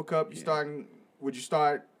starting Cooper Kupp? Would you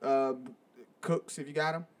start Cooks if you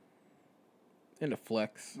got him? In the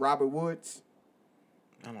flex. Robert Woods.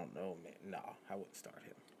 I don't know, man. No, I wouldn't start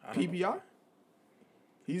him. PPR.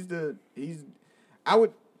 He's the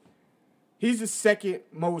second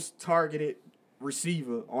most targeted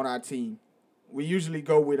receiver on our team. We usually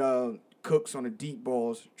go with Cooks on the deep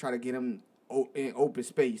balls, try to get him in open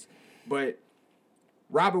space. But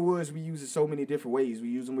Robert Woods, we use it so many different ways. We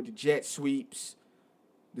use him with the jet sweeps,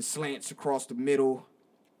 the slants across the middle.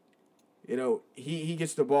 You know, he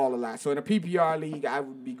gets the ball a lot. So in a PPR league, I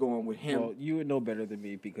would be going with him. Well, you would know better than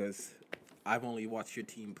me because I've only watched your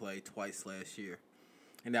team play twice last year.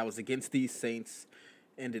 And that was against these Saints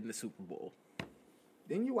and in the Super Bowl.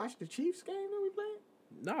 Didn't you watch the Chiefs game that we played?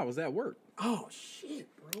 No, I was at work. Oh, shit,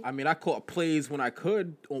 bro. I mean, I caught plays when I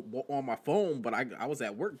could on my phone, but I was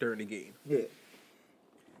at work during the game. Yeah.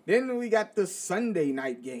 Then we got the Sunday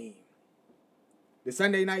night game. The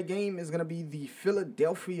Sunday night game is going to be the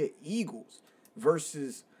Philadelphia Eagles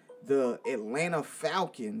versus the Atlanta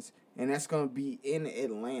Falcons, and that's going to be in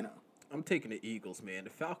Atlanta. I'm taking the Eagles, man.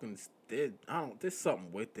 The Falcons, there's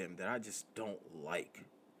something with them that I just don't like.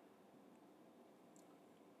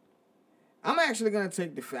 I'm actually going to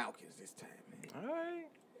take the Falcons this time, man. All right.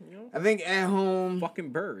 You know, I think at home, fucking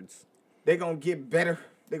birds. They're going to get better.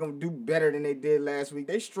 They're going to do better than they did last week.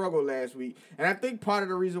 They struggled last week. And I think part of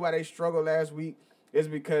the reason why they struggled last week is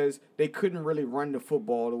because they couldn't really run the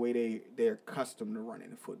football the way they're accustomed to running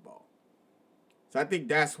the football. So I think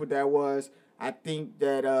that's what that was. I think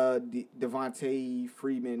that Devontae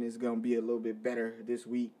Freeman is going to be a little bit better this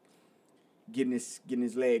week, getting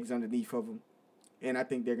his legs underneath of him. And I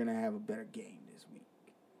think they're going to have a better game this week.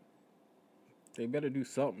 They better do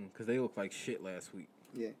something because they look like shit last week.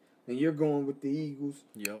 Yeah. And you're going with the Eagles.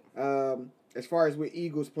 Yep. As far as with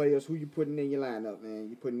Eagles players, who you putting in your lineup, man?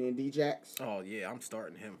 You putting in D-Jax? Oh, yeah, I'm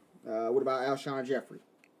starting him. What about Alshon Jeffrey?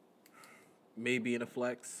 Maybe in a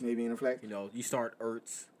flex. Maybe in a flex. You know, you start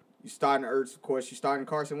Ertz. You starting Ertz, of course. You starting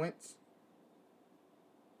Carson Wentz?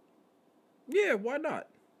 Yeah, why not?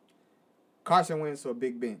 Carson Wentz or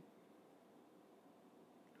Big Ben?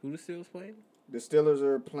 Who the Steelers playing? The Steelers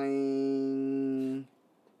are playing...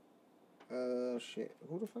 shit.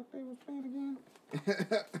 Who the fuck they was playing again?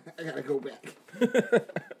 I gotta go back.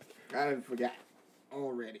 I done forgot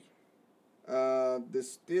already. The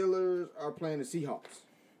Steelers are playing the Seahawks.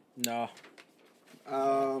 No.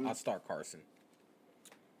 I'll start Carson.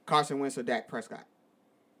 Carson Wentz or Dak Prescott?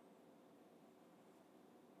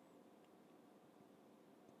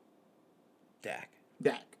 Dak.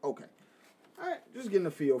 Okay. All right, just getting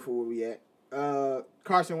a feel for where we at.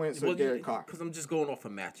 Carson Wentz or Derek Carr? Because I'm just going off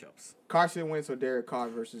of matchups. Carson Wentz or Derek Carr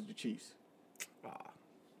versus the Chiefs?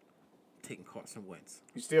 Taking Carson Wentz.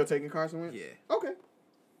 You still taking Carson Wentz? Yeah. Okay.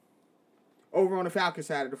 Over on the Falcons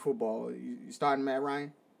side of the football, you starting Matt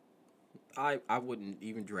Ryan? I wouldn't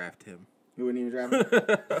even draft him. You wouldn't even draft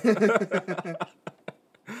him?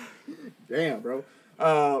 Damn, bro.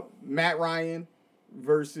 Matt Ryan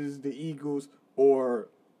versus the Eagles or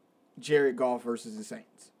Jared Goff versus the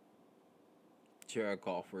Saints? Jared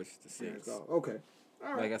Goff versus the Saints. Okay.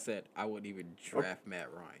 All right. Like I said, I wouldn't even draft Matt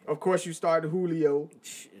Ryan. Of course, you started Julio.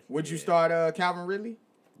 Would you start Calvin Ridley?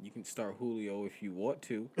 You can start Julio if you want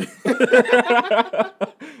to.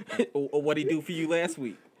 Or what he do for you last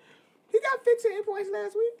week? He got 15 points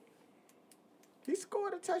last week. He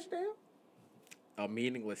scored a touchdown. A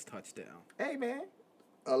meaningless touchdown. Hey, man.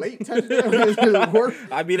 A late touchdown works.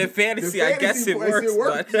 I mean, in fantasy, I guess it works.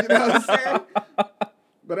 But... You know what I'm saying?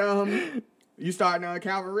 But you starting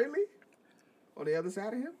Calvin Ridley on the other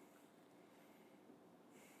side of him?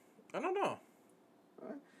 I don't know.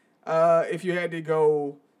 If you had to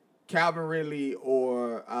go Calvin Ridley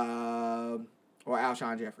or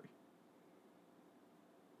Alshon Jeffrey?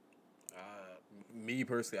 Me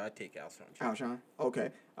personally, I'd take Alshon Jeffrey. Alshon,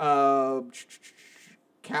 okay.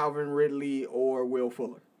 Calvin Ridley or Will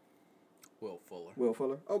Fuller? Will Fuller. Will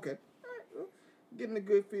Fuller, okay. All right, well, getting a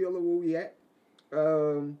good feel of where we at.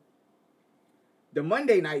 The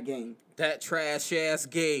Monday night game. That trash-ass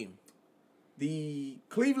game. The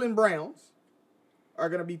Cleveland Browns are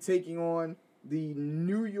going to be taking on the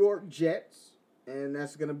New York Jets, and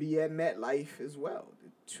that's going to be at MetLife as well.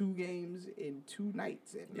 2 games in 2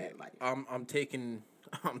 nights at MetLife. I'm taking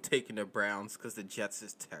the Browns because the Jets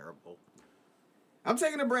is terrible. I'm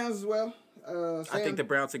taking the Browns as well. I think the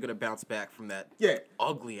Browns are going to bounce back from that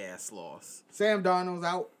ugly-ass loss. Sam Darnold's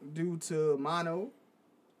out due to mono.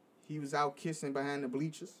 He was out kissing behind the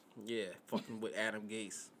bleachers. Yeah, fucking with Adam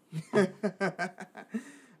Gase.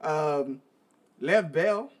 Lev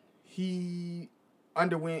Bell, he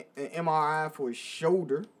underwent an MRI for his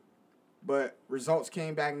shoulder, but results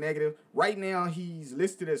came back negative. Right now, he's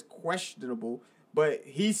listed as questionable, but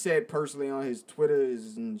he said personally on his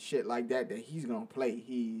Twitters and shit like that he's going to play.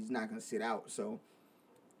 He's not going to sit out. So,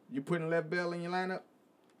 you putting Lev Bell in your lineup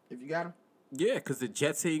if you got him? Yeah, because the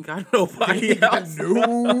Jets ain't got nobody else.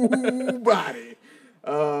 Nobody.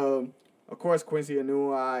 Of course, Quincy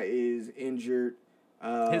Enunwa is injured.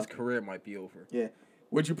 His career might be over. Yeah.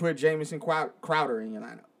 Would you put Jamison Crowder in your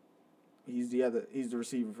lineup? He's the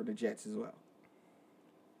receiver for the Jets as well.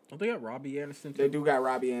 Don't they got Robbie Anderson too? They do got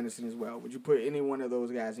Robbie Anderson as well. Would you put any one of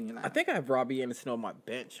those guys in your lineup? I think I have Robbie Anderson on my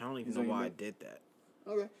bench. I don't even know why I did that.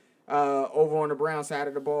 Okay. Over on the Brown side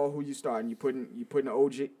of the ball, who you starting? You putting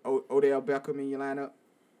Odell Beckham in your lineup?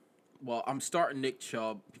 Well, I'm starting Nick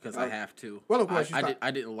Chubb because I have to. Well, of course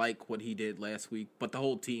I didn't like what he did last week, but the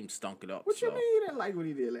whole team stunk it up. What you mean you didn't like what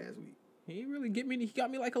he did last week? He really he got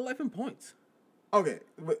me like 11 points. Okay,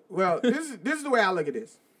 well, this is the way I look at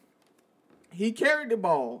this. He carried the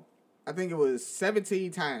ball, I think it was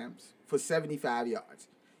 17 times for 75 yards.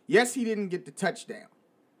 Yes, he didn't get the touchdown.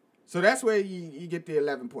 So that's where you get the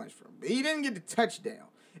 11 points from. But he didn't get the touchdown.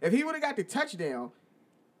 If he would have got the touchdown,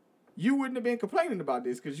 you wouldn't have been complaining about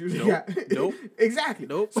this because you got... Nope. Exactly.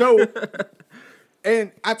 Nope. So,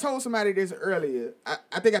 and I told somebody this earlier.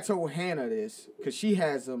 I think I told Hannah this because she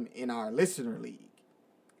has him in our listener league.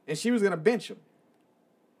 And she was going to bench him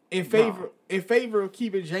in favor of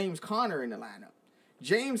keeping James Conner in the lineup.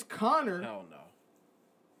 James Conner... Hell no.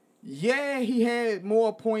 Yeah, he had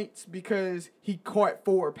more points because he caught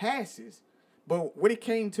 4 passes. But when it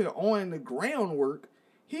came to on the ground work,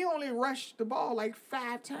 he only rushed the ball like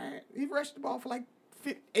 5 times. He rushed the ball for like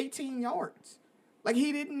 18 yards. Like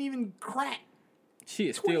he didn't even crack. She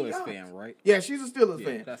a Steelers fan, right? Yeah, she's a Steelers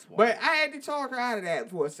fan. That's why. But I had to talk her out of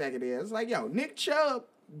that for a second there. It's like, yo, Nick Chubb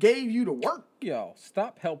gave you the work. Yo,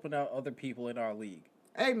 stop helping out other people in our league.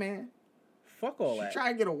 Hey, man. Fuck all that.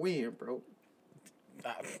 Try to get a win, bro.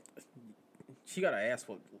 She got an ass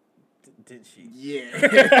for, didn't she? Yeah.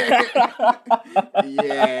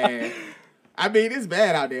 Yeah. I mean, it's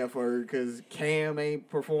bad out there for her because Cam ain't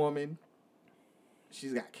performing.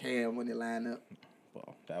 She's got Cam in the lineup.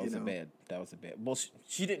 Well, that was a bad. Well,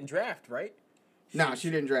 she didn't draft, right? Nah, she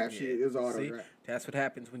didn't draft. It was auto draft. That's what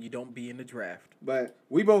happens when you don't be in the draft. But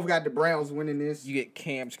we both got the Browns winning this. You get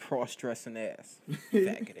Cam's cross-dressing ass.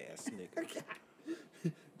 Faggot ass nigga.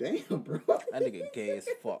 Damn, bro. That nigga gay as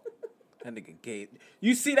fuck. That nigga gay.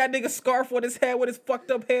 You see that nigga scarf on his head with his fucked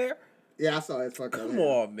up hair? Yeah, I saw his fucked up hair. Come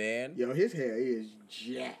on, man. Yo, his hair is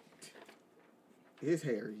jacked. his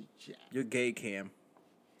hair is jacked. You're gay, Cam.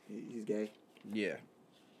 He's gay. Yeah.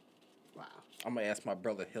 Wow. I'm gonna ask my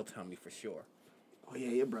brother. He'll tell me for sure. Oh yeah,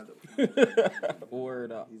 your brother.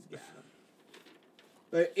 Word up. He's got him.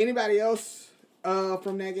 But anybody else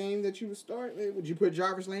from that game that you would start? Would you put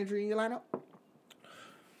Jarvis Landry in your lineup?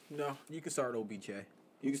 No, you can start OBJ.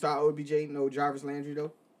 You can start OBJ. No Jarvis Landry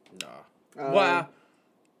though. Nah. Wow.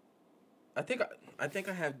 I think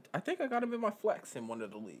I got him in my flex in one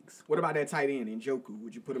of the leagues. What about that tight end Njoku?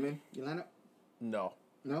 Would you put him in your lineup? No.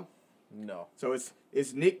 No. So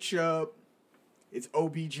it's Nick Chubb, it's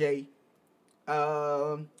OBJ,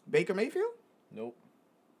 Baker Mayfield. Nope.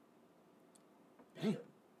 Damn.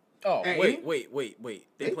 Oh, Hey, wait.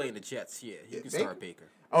 They playing the Jets. Yeah, you can start Baker.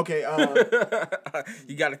 Okay.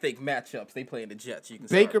 You got to think matchups. They playing the Jets. You can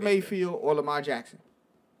Baker start Mayfield or Lamar Jackson.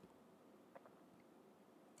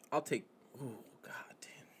 I'll take. Oh God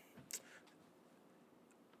damn.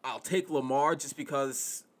 I'll take Lamar just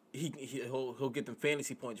because he'll get them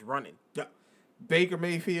fantasy points running. Yeah. Baker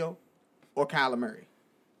Mayfield or Kyler Murray.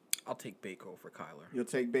 I'll take Baker over Kyler. You'll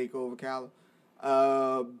take Baker over Kyler.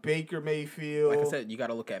 Baker Mayfield. Like I said, you got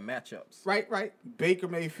to look at matchups. Right. Baker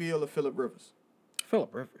Mayfield or Phillip Rivers.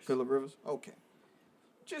 Phillip Rivers. Okay.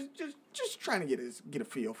 Just trying to get a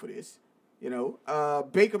feel for this. You know,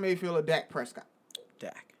 Baker Mayfield or Dak Prescott.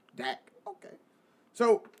 Dak. Okay.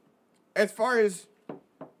 So, as far as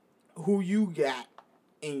who you got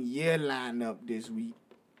in your lineup this week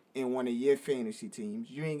in one of your fantasy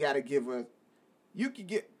teams, you ain't got to give us. You could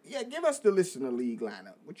give us the listener league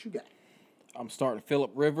lineup. What you got? I'm starting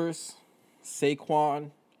Phillip Rivers,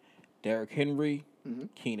 Saquon, Derrick Henry,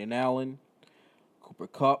 Keenan Allen, Cooper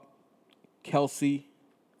Kupp, Kelsey,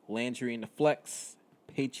 Landry in the flex,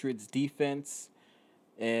 Patriots defense,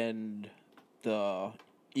 and the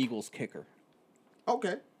Eagles kicker.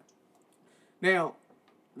 Okay. Now,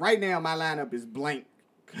 right now my lineup is blank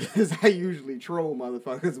because I usually troll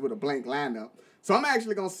motherfuckers with a blank lineup. So I'm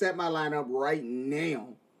actually gonna set my lineup right now.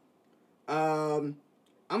 I'm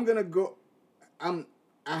gonna go. I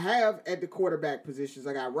have at the quarterback positions.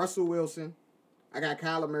 I got Russell Wilson, I got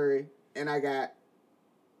Kyler Murray, and I got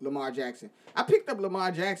Lamar Jackson. I picked up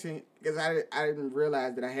Lamar Jackson because I didn't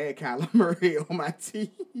realize that I had Kyler Murray on my team.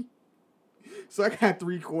 So I got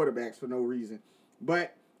 3 quarterbacks for no reason.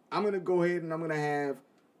 But I'm going to go ahead and I'm going to have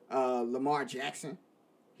Lamar Jackson.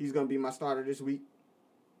 He's going to be my starter this week.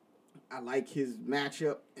 I like his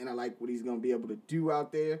matchup, and I like what he's going to be able to do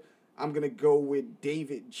out there. I'm going to go with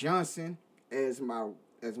David Johnson as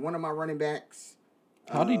one of my running backs.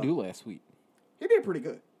 How did he do last week? He did pretty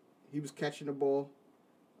good. He was catching the ball.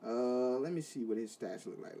 Let me see what his stats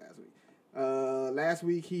looked like last week. Last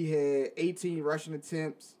week he had 18 rushing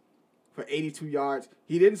attempts for 82 yards.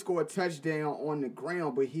 He didn't score a touchdown on the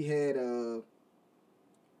ground, but he had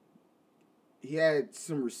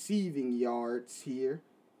some receiving yards here.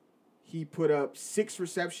 He put up 6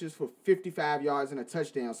 receptions for 55 yards and a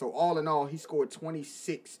touchdown. So all in all, he scored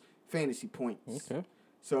 26 fantasy points. Okay.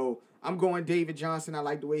 So I'm going David Johnson. I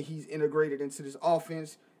like the way he's integrated into this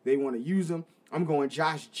offense. They want to use him. I'm going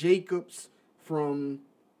Josh Jacobs from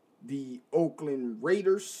the Oakland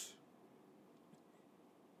Raiders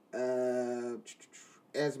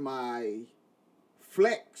as my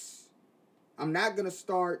flex. I'm not going to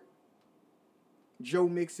start Joe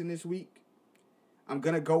Mixon this week. I'm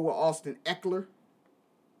going to go with Austin Eckler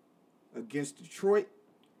against Detroit.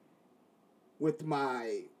 With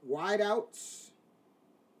my wideouts,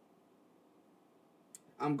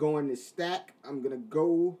 I'm going to stack. I'm going to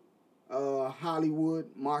go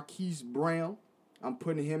Hollywood Marquise Brown. I'm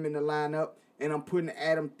putting him in the lineup. And I'm putting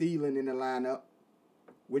Adam Thielen in the lineup,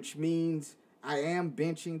 which means I am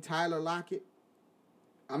benching Tyler Lockett.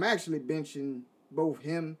 I'm actually benching both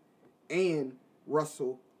him and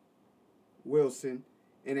Russell Wilson.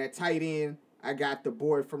 And at tight end, I got the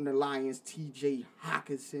boy from the Lions, T.J.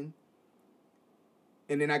 Hockenson.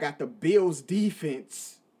 And then I got the Bills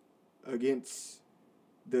defense against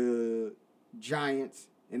the Giants.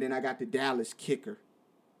 And then I got the Dallas kicker.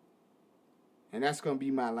 And that's going to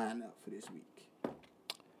be my lineup for this week.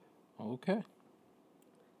 Okay.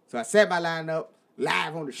 So I set my lineup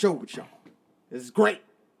live on the show with y'all. This is great.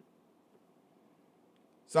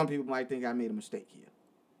 Some people might think I made a mistake here.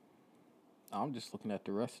 I'm just looking at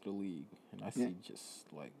the rest of the league, and I see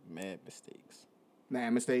just, like, mad mistakes. Mad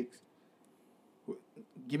mistakes?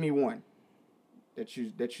 Give me one that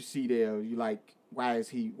you see there. You like, why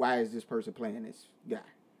is this person playing this guy?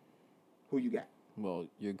 Who you got? Well,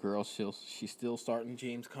 your girl, she's still starting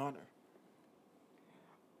James Conner.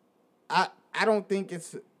 I don't think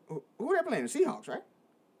it's who they're playing, the Seahawks, right?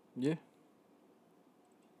 Yeah.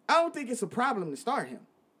 I don't think it's a problem to start him.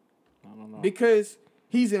 I don't know. Because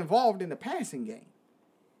he's involved in the passing game.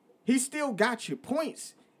 He still got you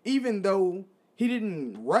points, even though he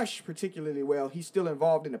didn't rush particularly well. He's still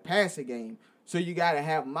involved in the passing game, so you got to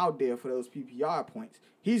have him out there for those PPR points.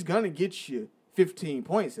 He's going to get you 15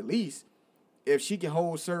 points at least. If she can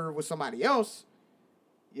hold serve with somebody else,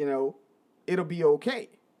 it'll be okay.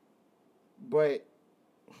 But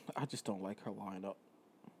I just don't like her lineup.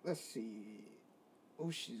 let's see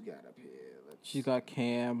who she's got up here. She's got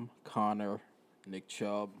Cam, Connor, Nick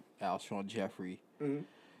Chubb, Alshon Jeffrey,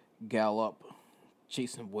 Gallup,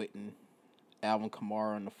 Jason Witten, Alvin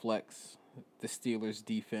Kamara on the flex, the Steelers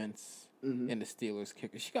defense, and the Steelers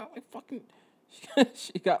kicker. She got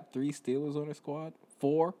she got 3 Steelers on her squad.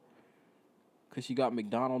 4. Because she got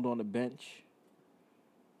McDonald on the bench.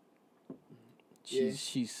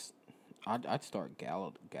 I'd start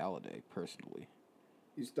Galladay personally.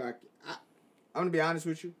 I'm going to be honest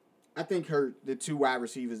with you. I think the 2 wide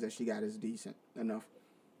receivers that she got is decent enough.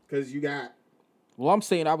 Because you got... Well, I'm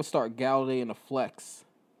saying I would start Galladay in the flex.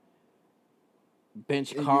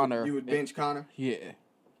 Bench Connor. You would bench Connor? Yeah.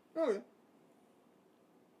 Oh, yeah.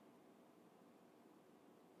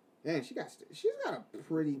 Man, she's got a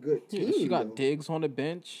pretty good team. Yeah, she got Diggs on the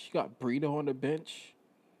bench. She got Breida on the bench.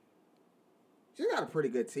 She's got a pretty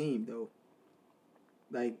good team, though.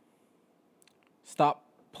 Like... Stop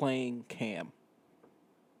playing Cam.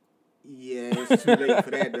 Yeah, it's too late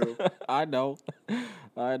for that, though. I know.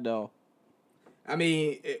 I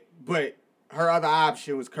mean, but her other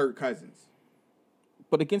option was Kirk Cousins.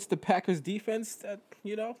 But against the Packers defense,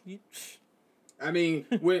 I mean,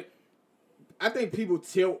 I think people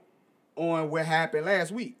tilt on what happened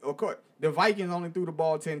last week. Of course, the Vikings only threw the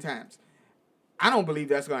ball 10 times. I don't believe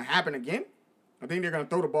that's going to happen again. I think they're going to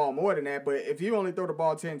throw the ball more than that. But if you only throw the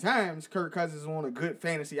ball 10 times, Kirk Cousins was a good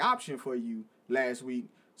fantasy option for you last week.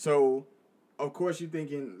 So, of course, you're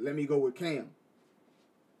thinking, let me go with Cam.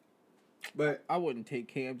 But I wouldn't take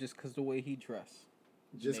Cam just because the way he dressed.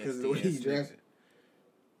 Just because of the way he dressed.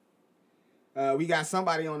 We got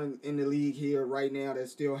somebody in the league here right now that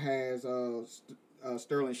still has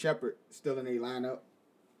Sterling Shepard still in a lineup.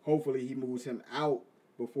 Hopefully he moves him out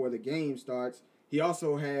before the game starts. He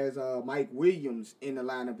also has Mike Williams in the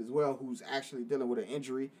lineup as well, who's actually dealing with an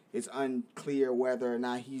injury. It's unclear whether or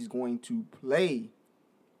not he's going to play.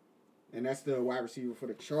 And that's the wide receiver for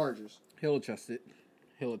the Chargers. He'll adjust it.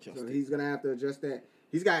 So he's going to have to adjust that.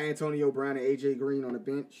 He's got Antonio Brown and A.J. Green on the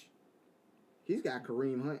bench. He's got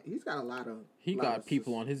Kareem Hunt. He's got a lot of... He got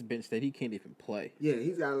people on his bench that he can't even play. Yeah,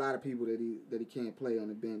 he's got a lot of people that he can't play on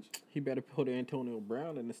the bench. He better put Antonio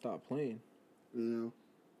Brown in and stop playing. You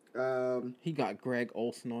know? He got Greg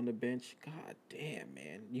Olsen on the bench. God damn,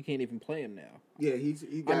 man. You can't even play him now. Yeah, he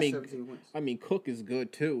got 17 wins. I mean, Cook is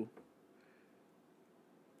good, too.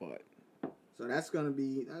 But... So that's going to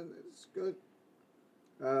be... That's good.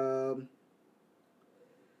 Our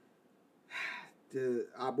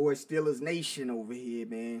boy Steelers Nation over here,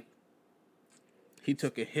 man. He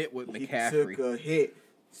took a hit with McCaffrey. He took a hit.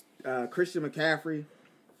 Christian McCaffrey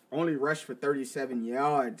only rushed for 37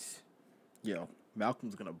 yards. Yo,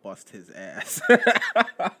 Malcolm's going to bust his ass.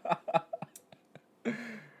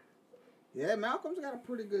 Yeah, Malcolm's got a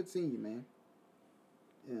pretty good team, man.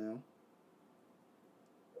 You know.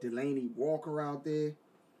 Delaney Walker out there.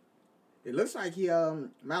 It looks like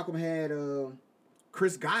Malcolm had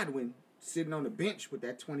Chris Godwin sitting on the bench with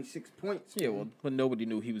that 26 points. Yeah, well, but nobody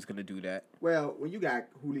knew he was going to do that. Well, when you got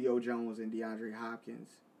Julio Jones and DeAndre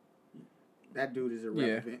Hopkins, that dude is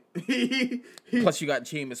irrelevant. Yeah. Plus, you got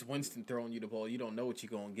Jameis Winston throwing you the ball. You don't know what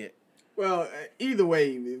you're going to get. Well, either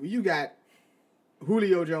way, you got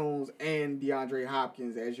Julio Jones and DeAndre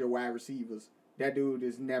Hopkins as your wide receivers. That dude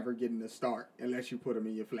is never getting a start unless you put him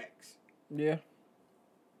in your flex. Yeah.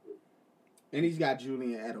 And he's got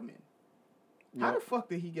Julian Edelman. Yep. How the fuck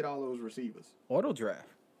did he get all those receivers? Auto draft.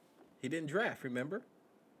 He didn't draft, remember?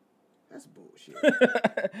 That's bullshit.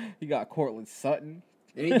 He got Cortland Sutton.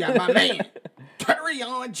 And he got my man,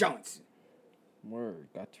 Kerryon Johnson. Word.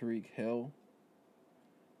 Got Tariq Hill.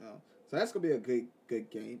 Oh, so that's going to be a good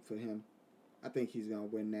game for him. I think he's going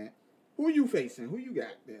to win that. Who are you facing? Who you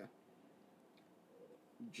got there?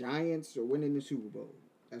 Giants are winning the Super Bowl.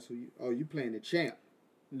 That's who you... Oh, you playing the champ.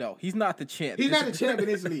 No, he's not the champ. He's not the champ in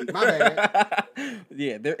this league. My bad.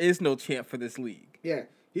 Yeah, there is no champ for this league. Yeah,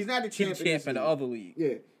 he's not the champ. He's the champ in the other league.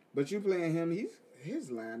 Yeah, but you playing him. His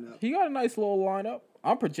lineup. He got a nice little lineup.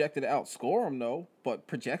 I'm projected to outscore him though, but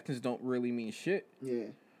projections don't really mean shit. Yeah.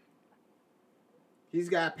 He's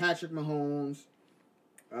got Patrick Mahomes,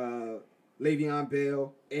 Le'Veon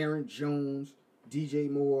Bell, Aaron Jones, DJ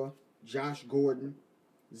Moore, Josh Gordon,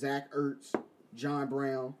 Zach Ertz, John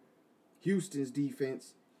Brown, Houston's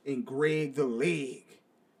defense, and Greg the Leg,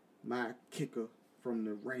 my kicker from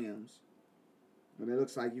the Rams. And it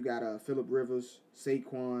looks like you got Phillip Rivers,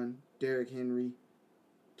 Saquon, Derrick Henry,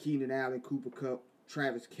 Keenan Allen, Cooper Kupp,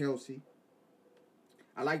 Travis Kelce.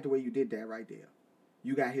 I like the way you did that right there.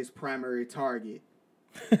 You got his primary target.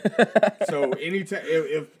 So anytime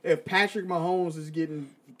if Patrick Mahomes is getting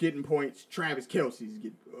points, Travis Kelce's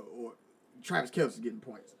getting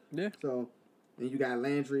points. Yeah. So and you got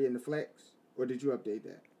Landry in the flex, or did you update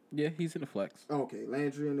that? Yeah, he's in the flex. Okay,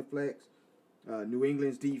 Landry in the flex, New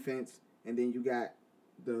England's defense, and then you got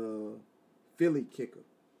the Philly kicker.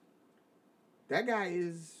 That guy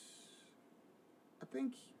is,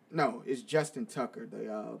 it's Justin Tucker.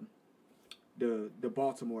 The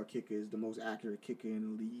Baltimore kicker is the most accurate kicker in the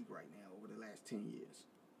league right now over the last 10 years.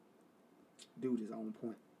 Dude is on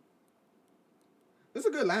point. It's a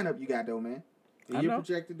good lineup you got, though, man. And you're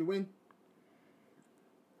projected to win.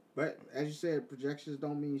 But, as you said, projections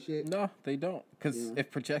don't mean shit. No, they don't. Because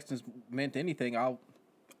if projections meant anything, I'm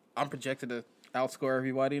projected to outscore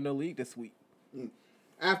everybody in the league this week. Yeah.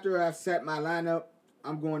 After I've set my lineup,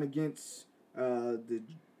 I'm going against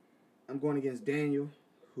Daniel,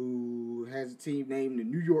 who has a team named the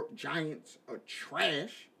New York Giants are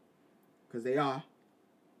trash, because they are.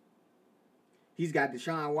 He's got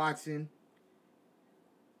Deshaun Watson,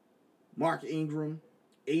 Mark Ingram,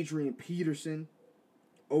 Adrian Peterson,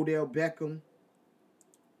 Odell Beckham.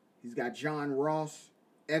 He's got John Ross,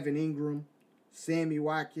 Evan Ingram, Sammy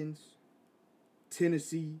Watkins,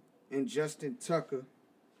 Tennessee, and Justin Tucker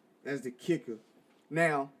as the kicker.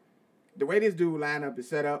 Now, the way this dude lineup is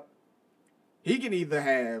set up, he can either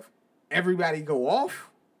have everybody go off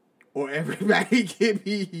or everybody can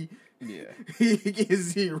be he gets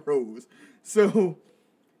zeros. So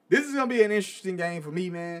this is gonna be an interesting game for me,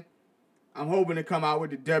 man. I'm hoping to come out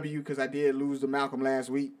with the W because I did lose to Malcolm last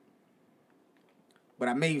week. But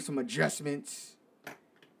I made some adjustments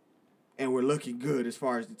and we're looking good as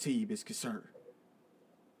far as the team is concerned.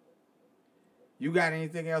 You got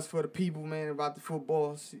anything else for the people, man, about the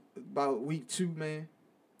football, about week 2, man?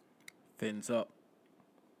 Fins up.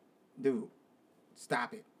 Dude,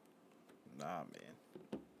 stop it. Nah,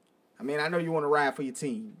 man. I mean, I know you want to ride for your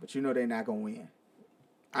team, but you know they're not going to win.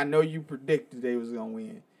 I know you predicted they was going to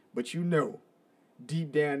win, but you know,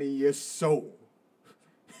 deep down in your soul,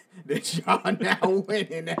 that y'all not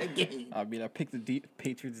winning that game. I mean, I picked the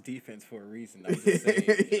Patriots defense for a reason. I was just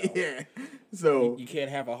saying, Yeah. So you can't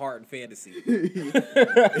have a heart in fantasy.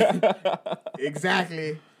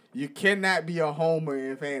 Exactly. You cannot be a homer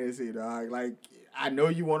in fantasy, dog. Like, I know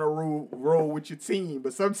you want to roll with your team,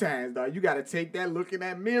 but sometimes, dog, you got to take that look in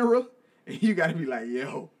that mirror, and you got to be like,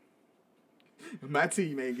 yo, my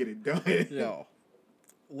team ain't get it done. Yo,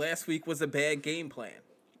 last week was a bad game plan.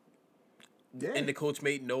 Yeah. And the coach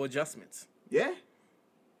made no adjustments. Yeah.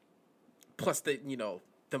 Plus, the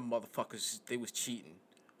motherfuckers, they was cheating.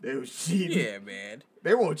 They was cheating. Yeah, man.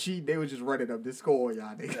 They won't cheat. They was just running up the score,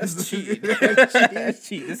 y'all niggas. That's cheating. That's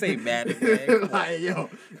cheating. This ain't Madden, man. Like, yo,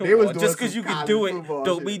 they was doing just because you can do it,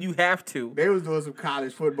 don't shit. mean you have to. They was doing some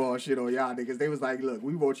college football shit on y'all niggas. They was like, look,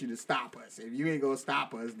 we want you to stop us. If you ain't gonna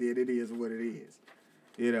stop us, then it is what it is.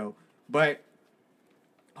 You know? But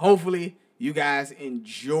hopefully you guys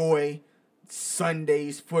enjoy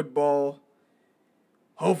Sunday's football.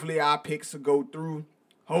 Hopefully our picks will go through.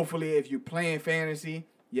 Hopefully if you're playing fantasy,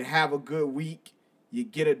 you have a good week. You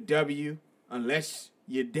get a W, unless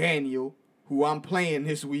you're Daniel, who I'm playing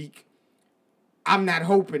this week. I'm not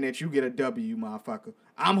hoping that you get a W, motherfucker.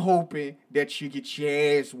 I'm hoping that you get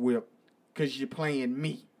your ass whipped because you're playing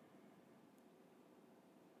me.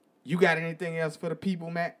 You got anything else for the people,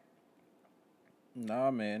 Matt?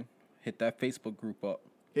 Nah, man. Hit that Facebook group up.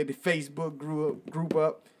 Hit the Facebook group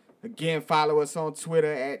up. Again, follow us on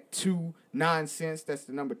Twitter at 2Noncents. That's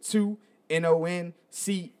the number 2, NONCENTS.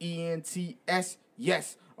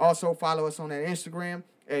 Yes. Also follow us on that Instagram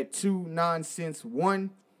at 2Noncents1.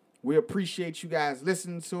 We appreciate you guys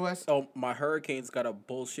listening to us. Oh, my Hurricanes got a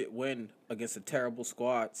bullshit win against a terrible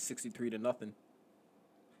squad, 63-0.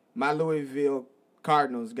 My Louisville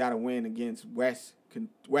Cardinals got a win against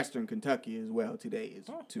Western Kentucky as well today,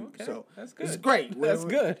 too. Okay. So that's good. It's great. That's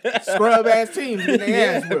good. Scrub ass teams in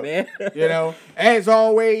their ass whipped. Man. You know, as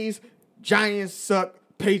always, Giants suck,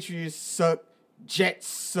 Patriots suck, Jets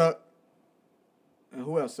suck, and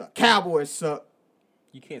who else suck? Cowboys suck.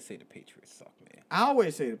 You can't say the Patriots suck, man. I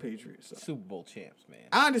always say the Patriots suck. Super Bowl champs, man.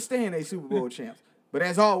 I understand they Super Bowl champs. But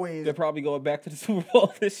as always, They're probably going back to the Super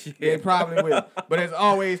Bowl this year. they probably will. But as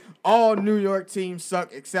always, all New York teams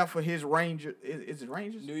suck except for his Rangers. Is it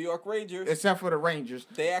Rangers? New York Rangers. Except for the Rangers.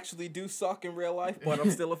 They actually do suck in real life, but I'm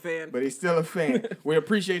still a fan. But he's still a fan. We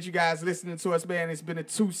appreciate you guys listening to us, man. It's been a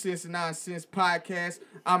 2 Cents and Nonsense podcast.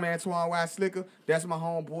 I'm Antoine Y. Slicker. That's my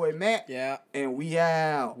homeboy, Matt. Yeah. And we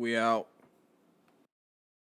out. We out.